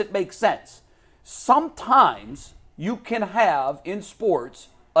 That doesn't make sense. Sometimes you can have, in sports,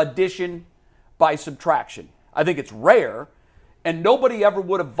 addition by subtraction. I think it's rare, and nobody ever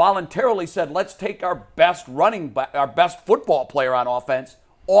would have voluntarily said, let's take our best football player on offense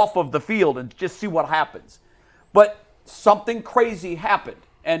off of the field and just see what happens. But something crazy happened,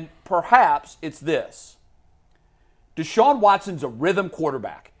 and perhaps it's this. Deshaun Watson's a rhythm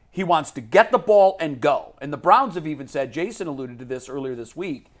quarterback. He wants to get the ball and go. And the Browns have even said, Jason alluded to this earlier this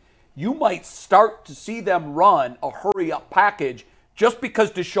week, you might start to see them run a hurry-up package just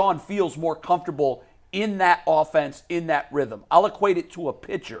because Deshaun feels more comfortable in that offense, in that rhythm. I'll equate it to a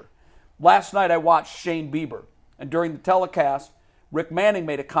pitcher. Last night I watched Shane Bieber, and during the telecast, Rick Manning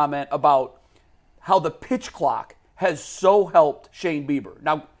made a comment about how the pitch clock has so helped Shane Bieber.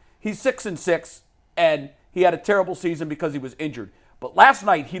 Now, he's 6-6, and he had a terrible season because he was injured. But last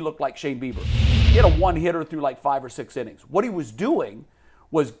night, he looked like Shane Bieber. He had a one-hitter through like 5 or 6 innings. What he was doing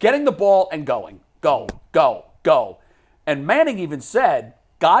was getting the ball and going. Go, go, go. And Manning even said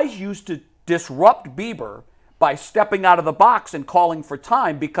guys used to disrupt Bieber by stepping out of the box and calling for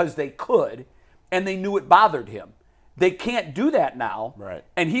time because they could, and they knew it bothered him. They can't do that now. Right.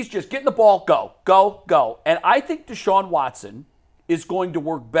 And he's just getting the ball, go, go, go. And I think Deshaun Watson is going to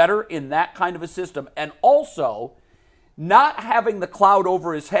work better in that kind of a system. And also, not having the cloud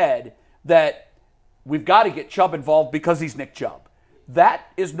over his head that we've got to get Chubb involved because he's Nick Chubb. That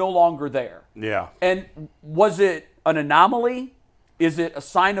is no longer there. Yeah. And was it an anomaly? Is it a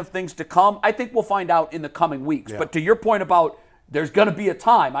sign of things to come? I think we'll find out in the coming weeks. Yeah. But to your point about there's going to be a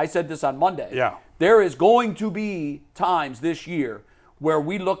time, I said this on Monday. Yeah. There is going to be times this year where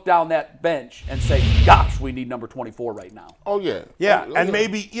we look down that bench and say, gosh, we need number 24 right now. Oh, yeah. Yeah, Oh, and yeah.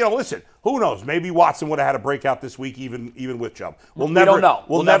 maybe, listen, who knows? Maybe Watson would have had a breakout this week even with Chubb. We don't know.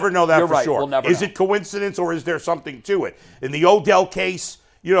 We'll never know that you're for right. sure. We'll never is know. it coincidence or is there something to it? In the Odell case,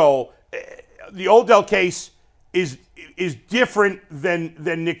 the Odell case is different than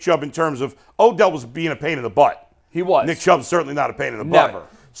Nick Chubb in terms of Odell was being a pain in the butt. He was. Nick Chubb's certainly not a pain in the butt. Never.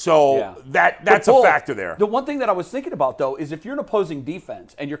 So Yeah. that's But, a Bull, factor there. The one thing that I was thinking about, though, is if you're an opposing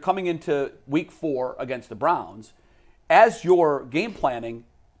defense and you're coming into week 4 against the Browns, as you're game planning,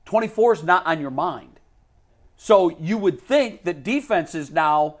 24 is not on your mind. So you would think that defenses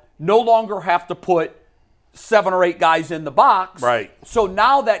now no longer have to put 7 or 8 guys in the box. Right. So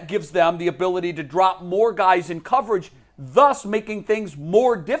now that gives them the ability to drop more guys in coverage, thus making things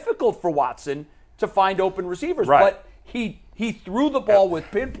more difficult for Watson to find open receivers. Right. But he threw the ball with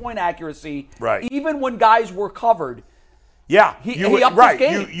pinpoint accuracy, Right. even when guys were covered. Yeah, He upped his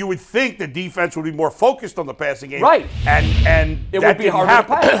game. You would think the defense would be more focused on the passing game, Right. And It that would be didn't harder to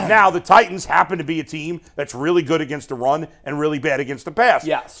happen. pass. Now the Titans happen to be a team that's really good against the run and really bad against the pass.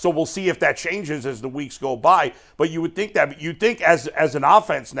 Yes. So we'll see if that changes as the weeks go by. But you would think that. But you think as an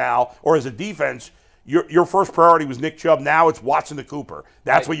offense now or as a defense, your first priority was Nick Chubb. Now it's Watson to Cooper.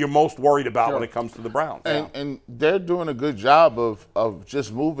 That's what you're most worried about when it comes to the Browns. And they're doing a good job of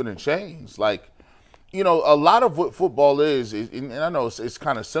just moving in chains. Like, a lot of what football is and I know it's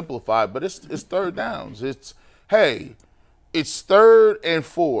kind of simplified, but it's third downs. It's 3rd and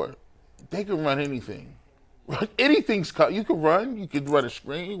 4. They can run anything. Anything's cut. You can run. You can run a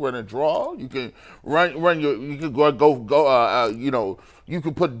screen. Run a draw. You can You can go. You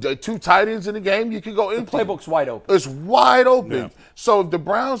can put 2 tight ends in the game. You can go empty. The playbook's wide open. It's wide open. Yeah. So the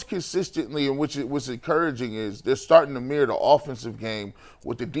Browns consistently, and which was encouraging, is they're starting to mirror the offensive game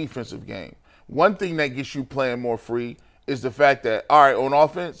with the defensive game. One thing that gets you playing more free is the fact that, all right, on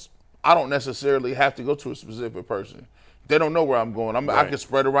offense, I don't necessarily have to go to a specific person. They don't know where I'm going. I can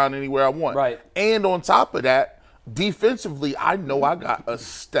spread around anywhere I want. Right. And on top of that, defensively, I know I got a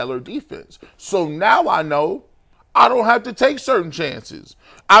stellar defense. So now I know I don't have to take certain chances.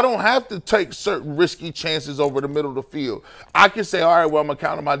 I don't have to take certain risky chances over the middle of the field. I can say, all right, well, I'm going to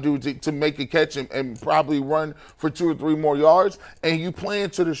count on my dude to make a catch and probably run for 2 or 3 more yards, and you play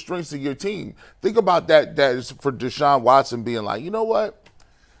into the strengths of your team. Think about that is for Deshaun Watson being like, you know what?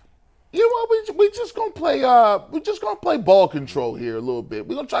 We just gonna play ball control here a little bit.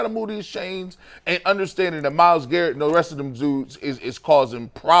 We're gonna try to move these chains and understanding that Myles Garrett and the rest of them dudes is causing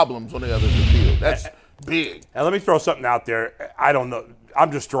problems on the other end of the field. That's big. And let me throw something out there. I don't know.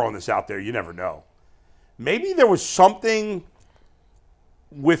 I'm just throwing this out there. You never know. Maybe there was something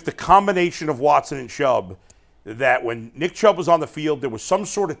with the combination of Watson and Chubb that when Nick Chubb was on the field, there was some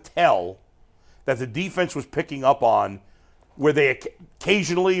sort of tell that the defense was picking up on where they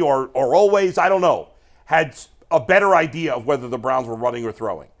occasionally or always, I don't know, had a better idea of whether the Browns were running or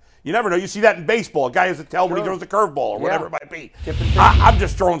throwing. You never know. You see that in baseball. A guy has a tell when he throws a curveball or whatever it might be. I'm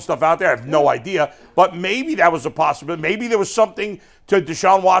just throwing stuff out there. I have no idea. But maybe that was a possibility. Maybe there was something to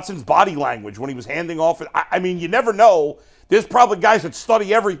Deshaun Watson's body language when he was handing off. I mean, you never know. There's probably guys that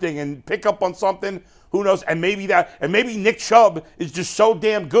study everything and pick up on something. Who knows? And maybe Nick Chubb is just so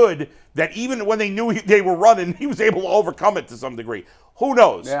damn good that even when they knew they were running, he was able to overcome it to some degree. Who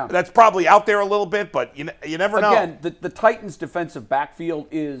knows? Yeah. That's probably out there a little bit, but you never know. Again, the Titans' defensive backfield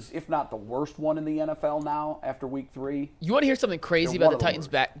is, if not the worst one in the NFL now after week 3. You want to hear something crazy They're about the one of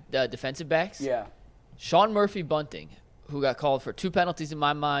Titans' the defensive backs? Yeah. Sean Murphy Bunting, who got called for 2 penalties in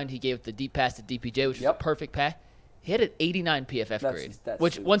my mind. He gave the deep pass to DPJ, which was a perfect pass. He had an 89 PFF grade, that's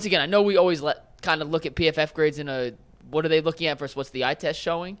which, stupid. once again, I know we always let kind of look at PFF grades what are they looking at versus what's the eye test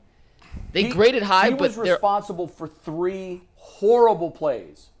showing? They graded high, he was responsible for 3 horrible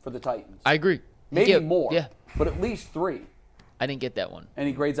plays for the Titans. I agree. Maybe more, but at least 3. I didn't get that one. And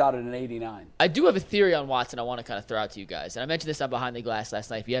he grades out at an 89. I do have a theory on Watson I want to kind of throw out to you guys. And I mentioned this on Behind the Glass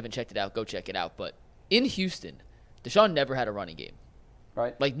last night. If you haven't checked it out, go check it out. But in Houston, Deshaun never had a running game.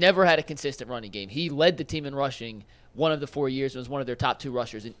 Right. Like, never had a consistent running game. He led the team in rushing one of the 4 years and was one of their top 2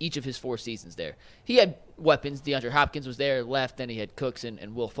 rushers in each of his 4 seasons there. He had weapons. DeAndre Hopkins was there, left. Then he had Cooks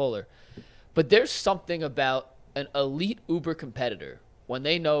and Will Fuller. But there's something about an elite Uber competitor when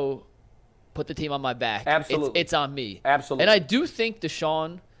they know, put the team on my back. Absolutely. It's on me. Absolutely. And I do think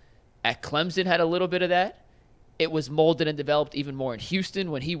Deshaun at Clemson had a little bit of that. It was molded and developed even more in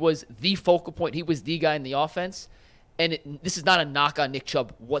Houston when he was the focal point. He was the guy in the offense. And this is not a knock on Nick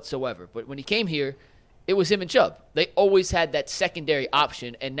Chubb whatsoever. But when he came here, it was him and Chubb. They always had that secondary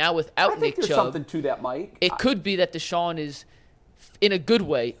option. And now without Nick Chubb, there's something to that, Mike. It could be that Deshaun is, in a good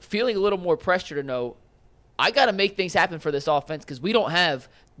way, feeling a little more pressure to know, I got to make things happen for this offense because we don't have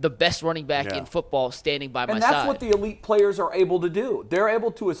the best running back in football standing by my side. And that's what the elite players are able to do. They're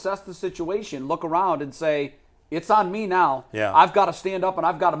able to assess the situation, look around, and say, it's on me now. Yeah. I've got to stand up and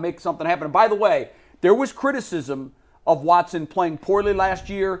I've got to make something happen. And by the way, there was criticism of Watson playing poorly last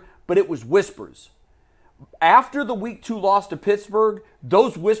year, but it was whispers. After the Week 2 loss to Pittsburgh,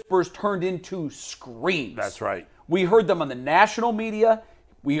 those whispers turned into screams. That's right. We heard them on the national media.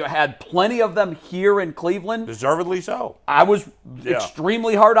 We had plenty of them here in Cleveland. Deservedly so. I was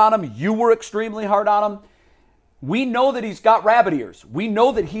extremely hard on him. You were extremely hard on him. We know that he's got rabbit ears. We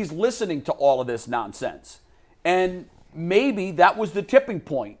know that he's listening to all of this nonsense. And maybe that was the tipping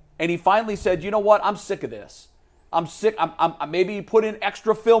point. And he finally said, you know what? I'm sick of this. I'm sick. Maybe he put in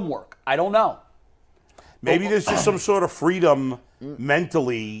extra film work. I don't know. Maybe there's just some sort of freedom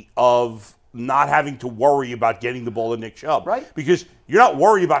mentally of not having to worry about getting the ball to Nick Chubb. Right. Because you're not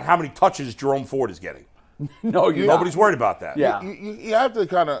worried about how many touches Jerome Ford is getting. No, nobody's worried about that. Yeah. You have to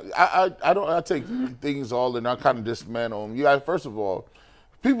kind of, I take things all and I kind of dismantle them. You got, first of all,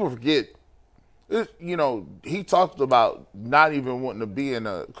 people forget, he talked about not even wanting to be in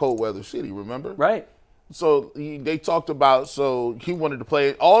a cold weather city, remember? Right. So they talked about, so he wanted to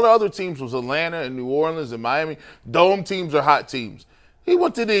play. All the other teams was Atlanta and New Orleans and Miami. Dome teams are hot teams. He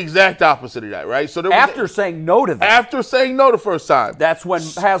went to the exact opposite of that, right? So after saying no to that. After saying no the first time. That's when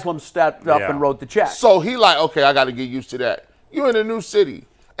Haslam stepped up and wrote the check. So he like, okay, I got to get used to that. You're in a new city.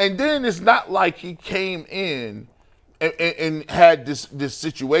 And then it's not like he came in and had this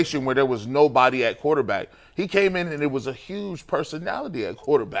situation where there was nobody at quarterback. He came in and it was a huge personality at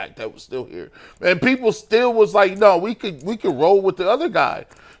quarterback that was still here. And people still was like, no, we could roll with the other guy.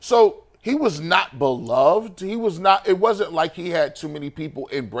 So he was not beloved. It wasn't like he had too many people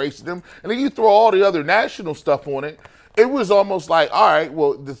embracing him. And then you throw all the other national stuff on it. It was almost like, all right,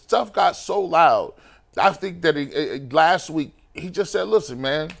 well, the stuff got so loud. I think that last week he just said, listen,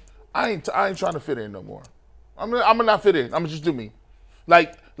 man, I ain't trying to fit in no more. I'm gonna not fit in. I'm gonna just do me.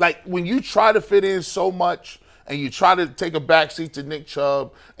 Like when you try to fit in so much and you try to take a backseat to Nick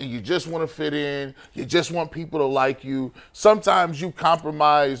Chubb and you just want to fit in, you just want people to like you, sometimes you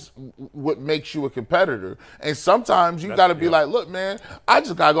compromise what makes you a competitor. And sometimes you got to be like, look, man, I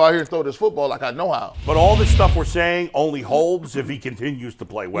just got to go out here and throw this football like I know how. But all this stuff we're saying only holds if he continues to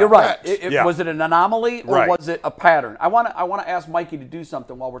play well. You're right. Was it an anomaly or Right. was it a pattern? I want to ask Mikey to do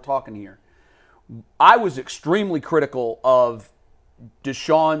something while we're talking here. I was extremely critical of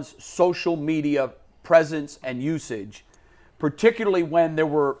Deshaun's social media presence and usage, particularly when there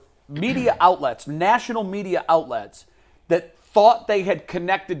were media outlets, national media outlets, that thought they had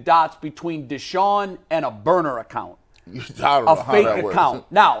connected dots between Deshaun and a burner account, a fake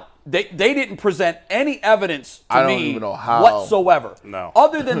account. Now, they didn't present any evidence to me whatsoever,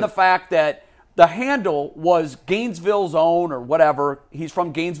 other than the fact that the handle was Gainesville's own or whatever. He's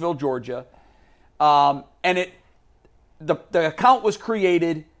from Gainesville, Georgia, and the account was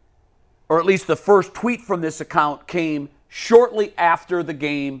created, or at least the first tweet from this account came shortly after the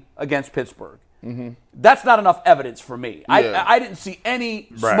game against Pittsburgh. Mm-hmm. That's not enough evidence for me. Yeah. I didn't see any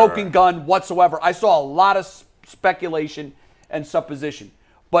smoking gun whatsoever. I saw a lot of speculation and supposition.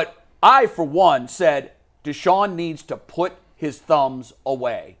 But I, for one, said Deshaun needs to put his thumbs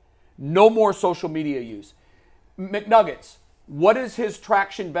away. No more social media use. McNuggets, what has his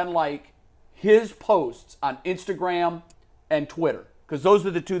traction been like, his posts on Instagram and Twitter? Because those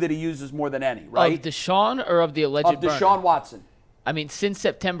are the two that he uses more than any, right? Of Deshaun or of the alleged burner? Of Deshaun Watson. I mean, since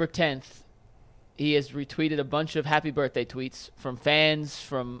September 10th, he has retweeted a bunch of happy birthday tweets from fans,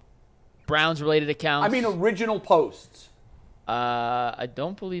 from Browns-related accounts. I mean, original posts. I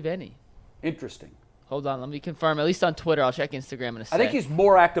don't believe any. Interesting. Hold on, let me confirm. At least on Twitter, I'll check Instagram in a second. I think he's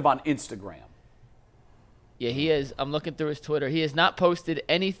more active on Instagram. Yeah, he is. I'm looking through his Twitter. He has not posted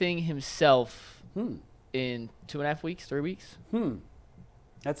anything himself in 2.5 weeks, 3 weeks.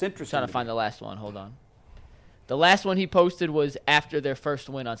 That's interesting. I'm trying to find the last one. Hold on. The last one he posted was after their first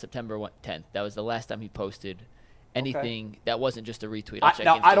win on September 10th. That was the last time he posted anything that wasn't just a retweet.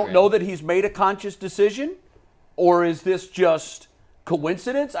 I don't know that he's made a conscious decision, or is this just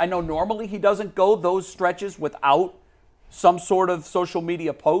coincidence? I know normally he doesn't go those stretches without some sort of social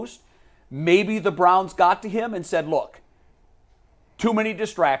media post. Maybe the Browns got to him and said, look, too many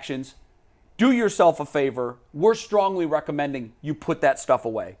distractions. Do yourself a favor. We're strongly recommending you put that stuff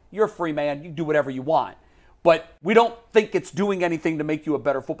away. You're a free man. You do whatever you want. But we don't think it's doing anything to make you a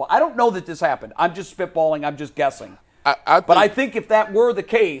better football. I don't know that this happened. I'm just spitballing. I'm just guessing. But I think if that were the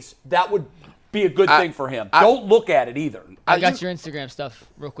case, that would be a good thing for him. Don't look at it either. I got your Instagram stuff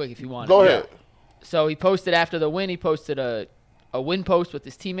real quick if you want. Go ahead. So he posted after the win. He posted a win post with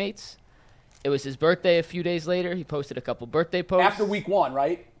his teammates. It was his birthday a few days later. He posted a couple birthday posts. After week 1,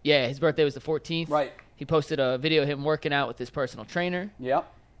 right? Yeah, his birthday was the 14th. Right. He posted a video of him working out with his personal trainer. Yep.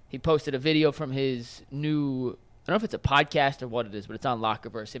 He posted a video from his new, I don't know if it's a podcast or what it is, but it's on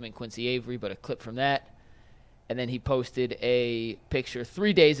Lockerverse, him and Quincy Avery, but a clip from that. And then he posted a picture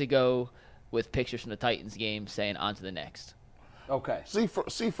 3 days ago with pictures from the Titans game saying on to the next. Okay. See,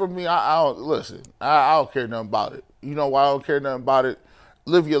 for me, I don't, listen, I don't care nothing about it. You know why I don't care nothing about it?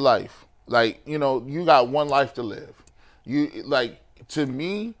 Live your life. Like, you know, you got one life to live. To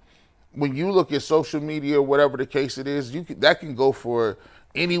me, when you look at social media or whatever the case it is, that can go for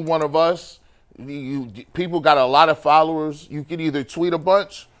any one of us. People got a lot of followers. You can either tweet a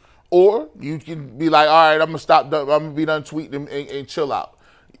bunch, or you can be like, all right, I'm gonna be done tweeting and chill out.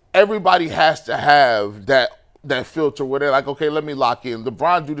 Everybody has to have that filter where they're like, okay, let me lock in.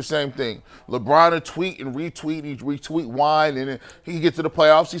 LeBron do the same thing. LeBron will tweet and retweet. He retweet wine, and then he gets to the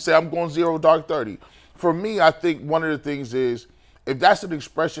playoffs. He say, I'm going 0 dark 30. For me, I think one of the things is, if that's an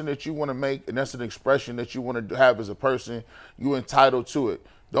expression that you want to make and that's an expression that you want to have as a person, you're entitled to it.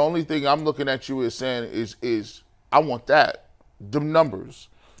 The only thing I'm looking at you as saying is I want that, them numbers.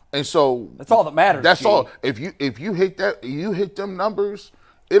 And so that's all that matters. That's all. If you hit that, you hit them numbers.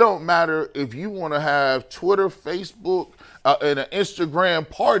 It don't matter if you want to have Twitter, Facebook, and an Instagram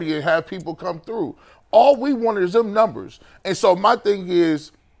party and have people come through. All we want is them numbers. And so my thing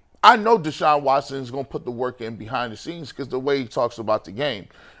is, I know Deshaun Watson is going to put the work in behind the scenes because the way he talks about the game.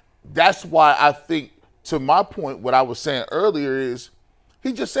 That's why I think, to my point, what I was saying earlier is,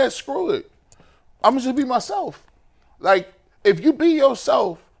 he just said, screw it. I'm going to just be myself. Like, if you be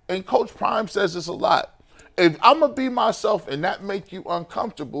yourself, and Coach Prime says this a lot, if I'm going to be myself and that make you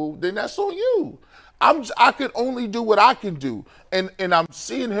uncomfortable, then that's on you. I can only do what I can do. And I'm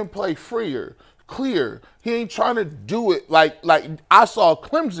seeing him play freer, clear. He ain't trying to do it like I saw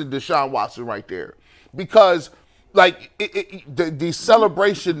Clemson Deshaun Watson right there. Because the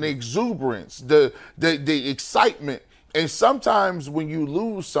celebration, the exuberance, the excitement. And sometimes when you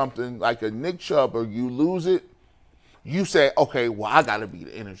lose something like a Nick Chubb or you lose it, you say, okay, well, I got to be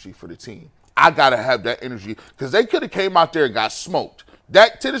the energy for the team. I got to have that energy because they could have came out there and got smoked.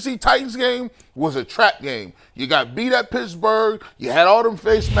 That Tennessee Titans game was a trap game. You got beat at Pittsburgh. You had all them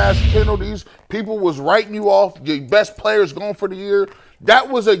face mask penalties. People was writing you off. Your best players going for the year. That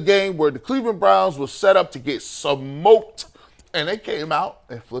was a game where the Cleveland Browns was set up to get smoked, and they came out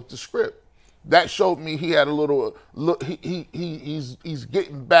and flipped the script. That showed me he had a little look. He's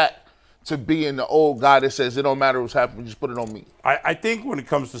getting back to being the old guy that says it don't matter what's happening, just put it on me. I think when it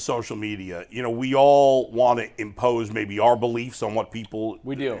comes to social media, you know, we all want to impose maybe our beliefs on what people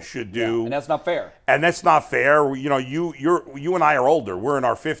should do. Yeah, and that's not fair. And that's not fair. You know, you and I are older. We're in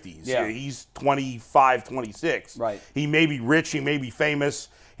our 50s. Yeah. He's 25, 26. Right. He may be rich. He may be famous.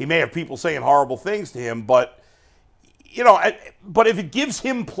 He may have people saying horrible things to him. But, you know, but if it gives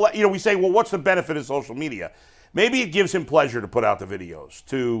him, you know, we say, well, what's the benefit of social media? Maybe it gives him pleasure to put out the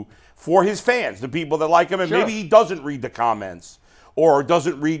videos for his fans, the people that like him, and maybe he doesn't read the comments or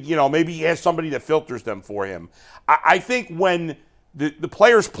doesn't read, you know, maybe he has somebody that filters them for him. I think when the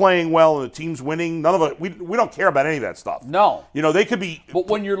player's playing well and the team's winning, none of it, we don't care about any of that stuff. No. You know, they could be. But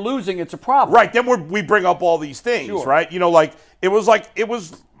when you're losing, it's a problem. Right, then we bring up all these things, right? You know, like it was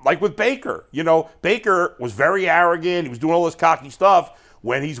like with Baker. You know, Baker was very arrogant. He was doing all this cocky stuff.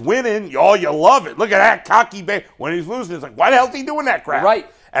 When he's winning, you love it. Look at that cocky Baker. When he's losing, it's like, why the hell is he doing that crap? Right.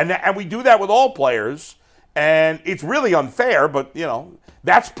 And we do that with all players, and it's really unfair, but, you know,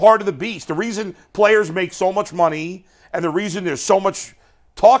 that's part of the beast. The reason players make so much money and the reason there's so much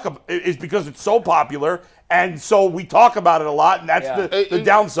is because it's so popular, and so we talk about it a lot, and that's the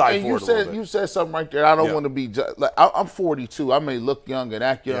downside and for it a little bit. You said something right there. I don't want to be like I'm 42. I may look young and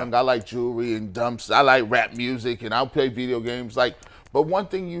act young. I like jewelry and dumps. I like rap music, and I'll play video games. But one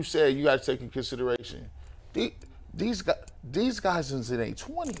thing you said you got to take in consideration: these guys is in their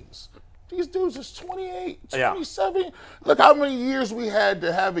 20s. These dudes is 28, 27. Yeah. Look how many years we had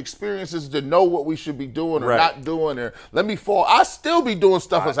to have experiences to know what we should be doing or not doing. Or let me fall. I still be doing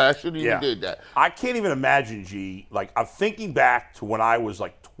stuff as I shouldn't even did that. I can't even imagine, G. Like, I'm thinking back to when I was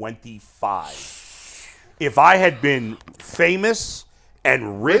like 25. If I had been famous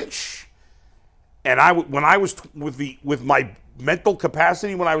and rich, and when I was with my mental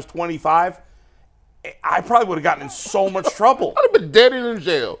capacity when I was 25. I probably would have gotten in so much trouble. I'd have been dead and in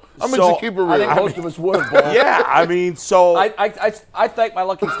jail. I'm going to keep it real. I think most of us would have. Yeah, I mean, so. I thank my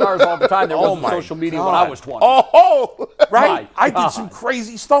lucky stars all the time. There wasn't social media when I was 20. Oh, right. I did some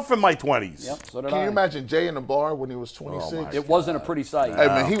crazy stuff in my 20s. Yep, so did Can you imagine Jay in the bar when he was 26? It wasn't a pretty sight. Hey,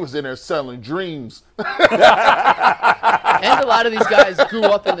 man, he was in there selling dreams. And a lot of these guys grew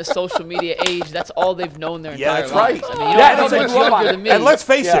up in the social media age. That's all they've known their entire that's lives. right. I mean, you don't know much younger than me. And let's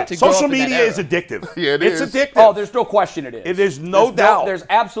face it, to grow social up in that media era. is addictive. Yeah, it's addictive. Oh, there's no question it is. It is no doubt. There's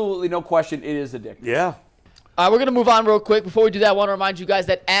absolutely no question it is addictive. Yeah. We're going to move on real quick. Before we do that, I want to remind you guys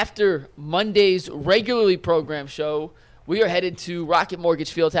that after Monday's regularly programmed show, we are headed to Rocket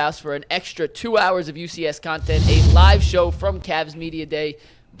Mortgage Fieldhouse for an extra 2 hours of UCS content, a live show from Cavs Media Day.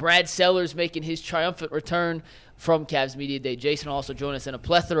 Brad Sellers making his triumphant return from Cavs Media Day. Jason will also join us, and a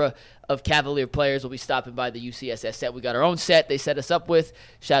plethora of Cavalier players will be stopping by the UCSS set. We got our own set they set us up with.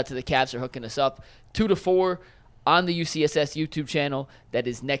 Shout out to the Cavs for hooking us up. 2 to 4 on the UCSS YouTube channel. That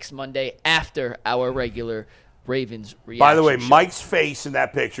is next Monday after our regular Ravens reaction. By the way, show. Mike's face in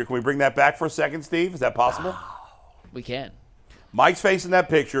that picture. Can we bring that back for a second, Steve? Is that possible? We can. Mike's face in that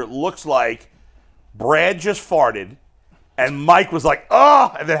picture looks like Brad just farted, and Mike was like,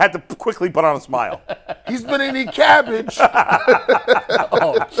 "Oh," and then had to quickly put on a smile. He's been eating cabbage.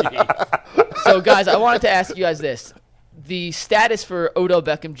 Oh, jeez. So, guys, I wanted to ask you guys this. The status for Odell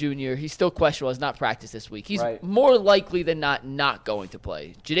Beckham Jr., he's still questionable, has not practiced this week. He's more likely than not going to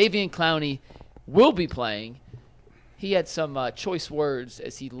play. Jadeveon Clowney will be playing. He had some choice words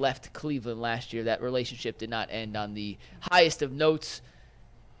as he left Cleveland last year. That relationship did not end on the highest of notes.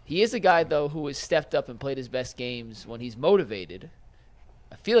 He is a guy, though, who has stepped up and played his best games when he's motivated.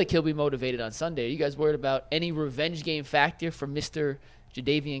 I feel like he'll be motivated on Sunday. Are you guys worried about any revenge game factor from Mr.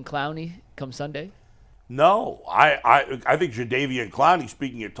 Jadeveon Clowney come Sunday? No. I think Jadeveon Clowney,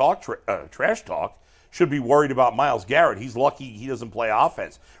 speaking of trash talk, should be worried about Myles Garrett. He's lucky he doesn't play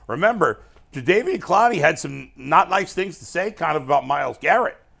offense. Remember, Jadeveon Clowney had some not nice things to say kind of about Myles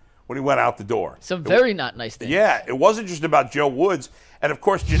Garrett when he went out the door. Some very not nice things. Yeah, it wasn't just about Joe Woods. And, of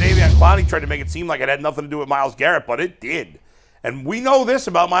course, Jadeveon Clowney tried to make it seem like it had nothing to do with Myles Garrett, but it did. And we know this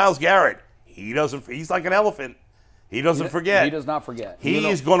about Myles Garrett. He's like an elephant. He doesn't forget. He does not forget. He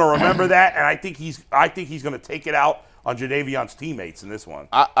is going to remember that, and I think he's going to take it out on Jadeveon's teammates in this one.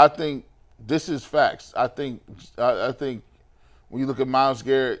 I think this is facts. I think when you look at Myles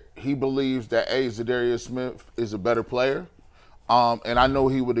Garrett, he believes that Zadarius Smith is a better player. And I know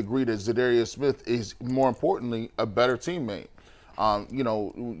he would agree that Zadarius Smith is, more importantly, a better teammate.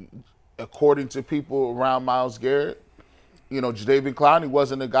 According to people around Myles Garrett, Jadeveon Clowney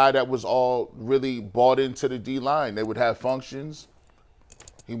wasn't a guy that was all really bought into the D-line. They would have functions.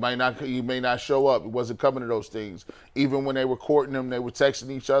 He may not show up. He wasn't coming to those things. Even when they were courting him, they were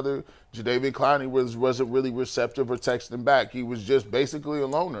texting each other. Jadeveon Clowney wasn't really receptive or texting back. He was just basically a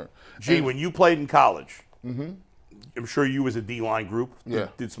loner. When you played in college, I'm sure you as a D-line group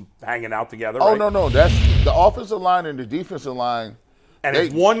did some hanging out together, Oh, right? no. That's the offensive line and the defensive line. And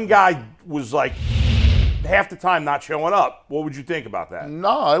if one guy was like half the time not showing up, what would you think about that?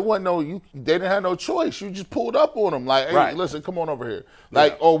 No, it wasn't they didn't have no choice. You just pulled up on them. Like, hey, listen, come on over here.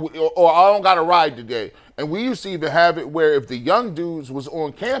 Like, or I don't got a ride today. And we used to even have it where if the young dudes was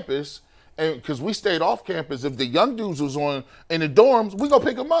on campus, and because we stayed off campus, if the young dudes was on in the dorms, we go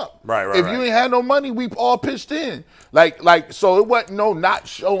pick them up. Right. If you ain't had no money, we all pitched in. Like so it wasn't no not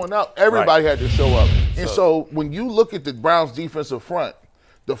showing up. Everybody had to show up. And so when you look at the Browns defensive front,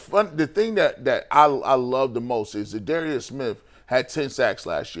 the thing that I love the most is that Zadarius Smith had 10 sacks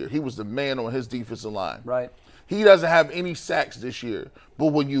last year. He was the man on his defensive line. Right. He doesn't have any sacks this year. But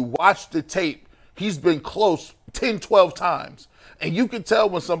when you watch the tape, he's been close 10, 12 times. And you can tell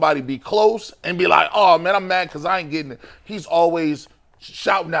when somebody be close and be like, oh, man, I'm mad because I ain't getting it. He's always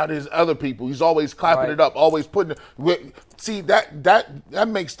shouting out his other people. He's always clapping it up, always putting it. See, that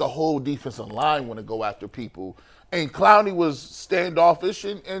makes the whole defensive line want to go after people. and Clowney was standoffish,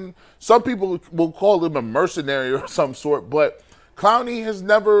 and some people will call him a mercenary or some sort, but Clowney has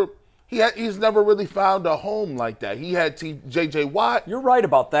never he's never really found a home like that. He had J.J. Watt. You're right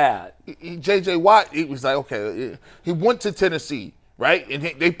about that. J.J. Watt, it was like, okay, he went to Tennessee, right? And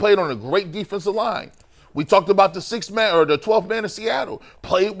they played on a great defensive line. We talked about the 6-man or the 12th man of Seattle.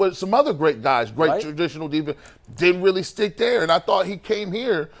 Played with some other great guys, great traditional defense. Didn't really stick there. And I thought he came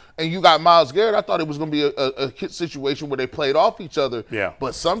here and you got Myles Garrett. I thought it was going to be a hit situation where they played off each other. Yeah.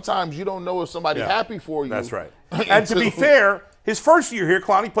 But sometimes you don't know if somebody's happy for you. That's right. And to be fair, his first year here,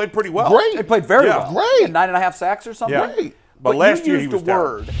 Clowney played pretty well. Great. He played very well. Great. 9.5 sacks or something. Yeah. Great. But last you year used he was a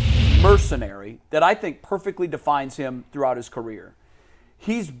word, mercenary, that I think perfectly defines him throughout his career.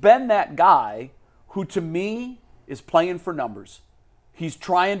 He's been that guy who, to me, is playing for numbers. He's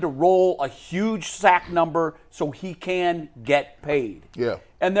trying to roll a huge sack number so he can get paid. Yeah.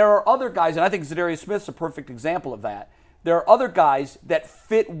 And there are other guys, and I think Zadarius Smith's a perfect example of that. There are other guys that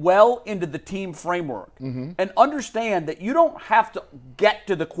fit well into the team framework and understand that you don't have to get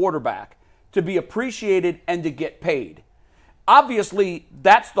to the quarterback to be appreciated and to get paid. Obviously,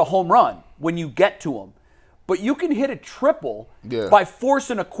 that's the home run when you get to him. But you can hit a triple by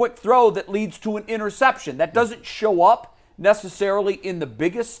forcing a quick throw that leads to an interception. That doesn't show up necessarily in the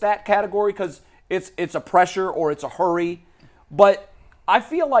biggest stat category because it's a pressure or it's a hurry. But I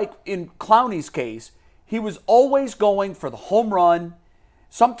feel like in Clowney's case, he was always going for the home run,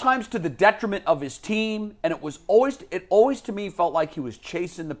 sometimes to the detriment of his team, and it always to me felt like he was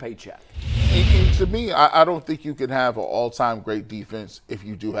chasing the paycheck. And to me, I don't think you can have an all-time great defense if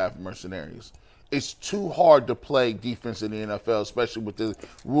you do have mercenaries. It's too hard to play defense in the NFL, especially with the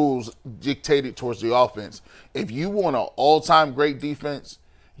rules dictated towards the offense. If you want an all-time great defense,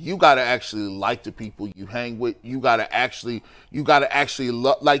 you got to actually like the people you hang with. You got to actually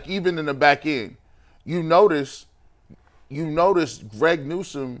like even in the back end. You notice Greg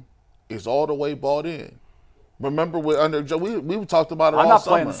Newsome is all the way bought in. Remember we talked about it all summer. I'm not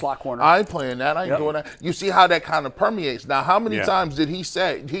playing the slot corner. I ain't playing that. I ain't doing that. You see how that kind of permeates. Now, how many times did he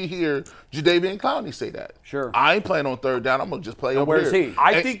hear Jadeveon Clowney say that? Sure. I ain't playing on third down. I'm going to just play over where's here. he?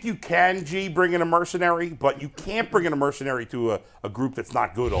 I think you can, bring in a mercenary, but you can't bring in a mercenary to a group that's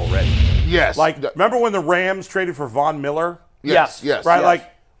not good already. Yes. Like, remember when the Rams traded for Von Miller? Yes. Right? Yes. Like,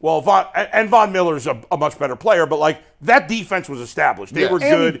 well, Von Miller's a much better player, but like that defense was established. They were and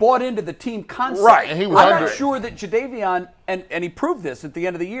good. He bought into the team concept. Right. And he was I'm not sure that Jadeveon, and he proved this at the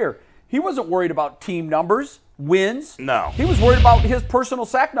end of the year, he wasn't worried about team numbers, wins. No. He was worried about his personal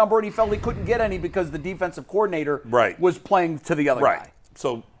sack number, and he felt he couldn't get any because the defensive coordinator was playing to the other guy.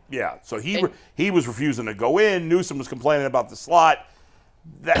 So, so he was refusing to go in. Newsome was complaining about the slot.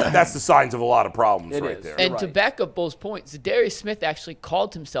 That's the signs of a lot of problems there. And to back up Bull's point, Zadarius Smith actually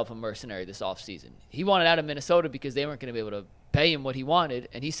called himself a mercenary this offseason. He wanted out of Minnesota because they weren't going to be able to pay him what he wanted,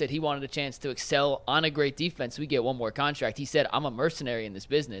 and he said he wanted a chance to excel on a great defense. We get one more contract. He said, I'm a mercenary in this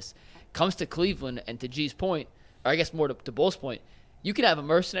business. Comes to Cleveland, and to G's point, or I guess more to Bull's point, you can have a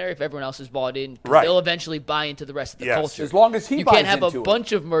mercenary if everyone else is bought in. They'll eventually buy into the rest of the culture. As long as he buys into it. You can't have a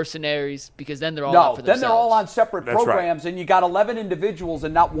bunch of mercenaries because then they're all out for themselves. Then they're all on separate programs, and you got 11 individuals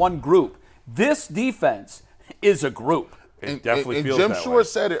and not one group. This defense is a group. It definitely feels Jim that Shore way.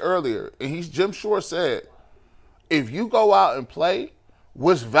 said it earlier, and Jim Shore said, if you go out and play,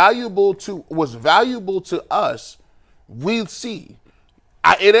 what's valuable to us, we'll see.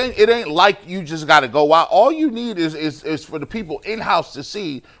 It ain't like you just got to go out. All you need is for the people in-house to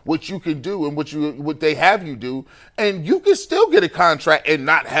see what you can do and what they have you do, and you can still get a contract and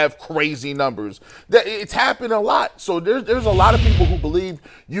not have crazy numbers. It's happened a lot. So there's a lot of people who believe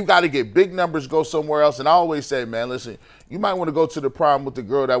you got to get big numbers, go somewhere else. And I always say, man, listen, you might want to go to the prom with the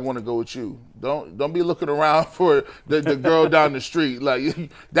girl that want to go with you. Don't be looking around for the girl down the street.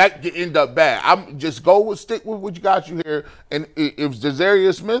 Like that could end up bad. I'm just stick with what you got you here. And if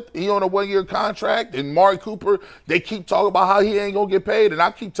Zadarius Smith, he on a 1-year contract, and Mari Cooper, they keep talking about how he ain't gonna get paid, and I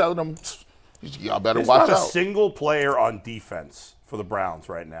keep telling them, y'all better watch out. There's not a single player on defense for the Browns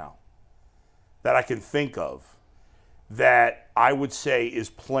right now that I can think of that I would say is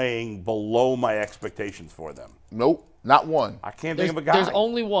playing below my expectations for them. Nope, not one. I can't think of a guy. There's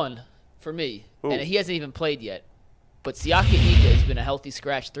only one for me, and he hasn't even played yet. But Siaka Ika has been a healthy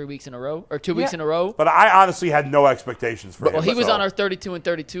scratch 3 weeks in a row, or 2 weeks in a row. But I honestly had no expectations for him. Well, he was on our 32 and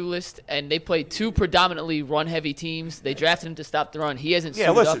 32 list, and they played 2 predominantly run-heavy teams. They drafted him to stop the run. He hasn't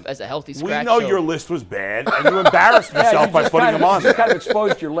suited up as a healthy scratch. We know your list was bad, and you embarrassed yourself by putting him on. You kind of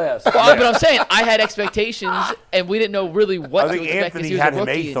exposed your list. Well, but I'm saying I had expectations, and we didn't know really what to expect. I think Anthony had him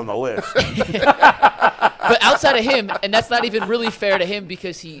 8th on the list. But outside of him, and that's not even really fair to him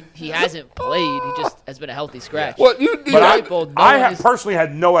because he hasn't played. He just has been a healthy scratch. Well, I personally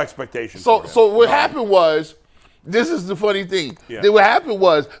had no expectations. So what happened was, this is the funny thing. Yeah. What happened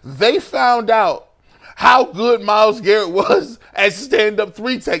was they found out how good Myles Garrett was at stand-up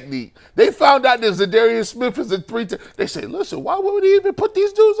three technique. They found out that Zadarius Smith is a three. They said, "Listen, why would we even put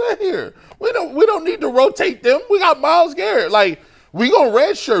these dudes in here? We don't need to rotate them. We got Myles Garrett. Like, we gonna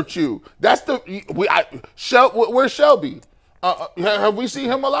redshirt you. That's where's Shelby? Have we seen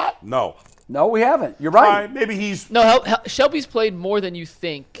him a lot? No, we haven't. You're right. Maybe he's Shelby's played more than you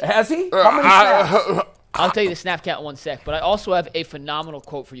think. Has he? How many snaps? I'll tell you the snap count in 1 sec, but I also have a phenomenal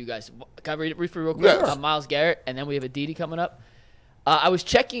quote for you guys. Can I read it for you real quick? Yes. Myles Garrett, and then we have a Dede coming up. I was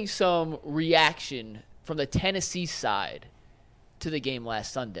checking some reaction from the Tennessee side to the game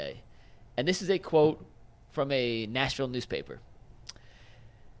last Sunday, and this is a quote from a Nashville newspaper.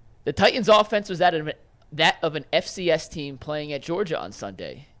 The Titans' offense was that of an FCS team playing at Georgia on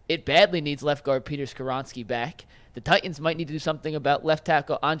Sunday. It badly needs left guard Peter Skoronski back. The Titans might need to do something about left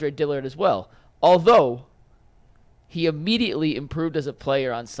tackle Andre Dillard as well. Although he immediately improved as a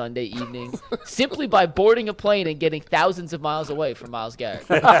player on Sunday evening simply by boarding a plane and getting thousands of miles away from Myles Garrett.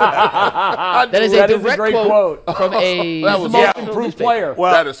 That is a direct quote from a improved player.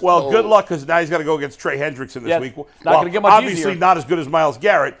 Well, good luck because now he's got to go against Trey Hendrickson this week. Not going to get much obviously easier. Not as good as Myles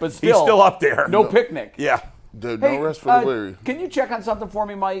Garrett, but he's still up there. No picnic. Yeah. Dude, no rest for the weary. Can you check on something for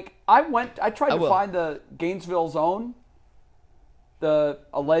me, Mike? I tried to find the Gainesville Zone, the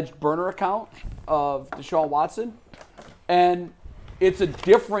alleged burner account of Deshaun Watson, and it's a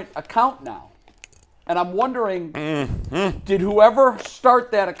different account now. And I'm wondering, did whoever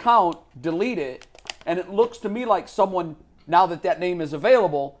start that account delete it? And it looks to me like someone, now that name is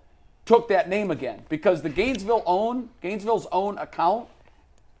available, took that name again. Because the Gainesville's own account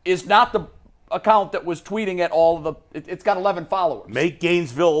is not the account that was tweeting at all of it's got 11 followers. Make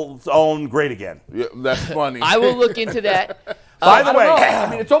Gainesville's own great again. Yeah, that's funny. I will look into that. By the way, I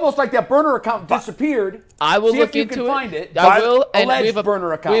mean, it's almost like that burner account disappeared. I will look into it. Find it. I will. And we have a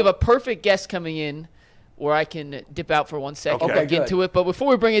burner account. We have a perfect guest coming in where I can dip out for 1 second and get into it. But before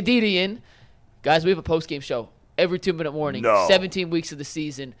we bring Aditi in, guys, we have a post-game show every 2-minute warning. 17 weeks of the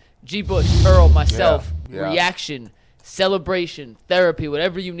season. G. Bush, Earl, myself, reaction, celebration, therapy,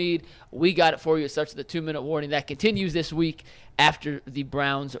 whatever you need, we got it for you. It starts with a 2-minute warning that continues this week after the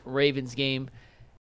Browns-Ravens game.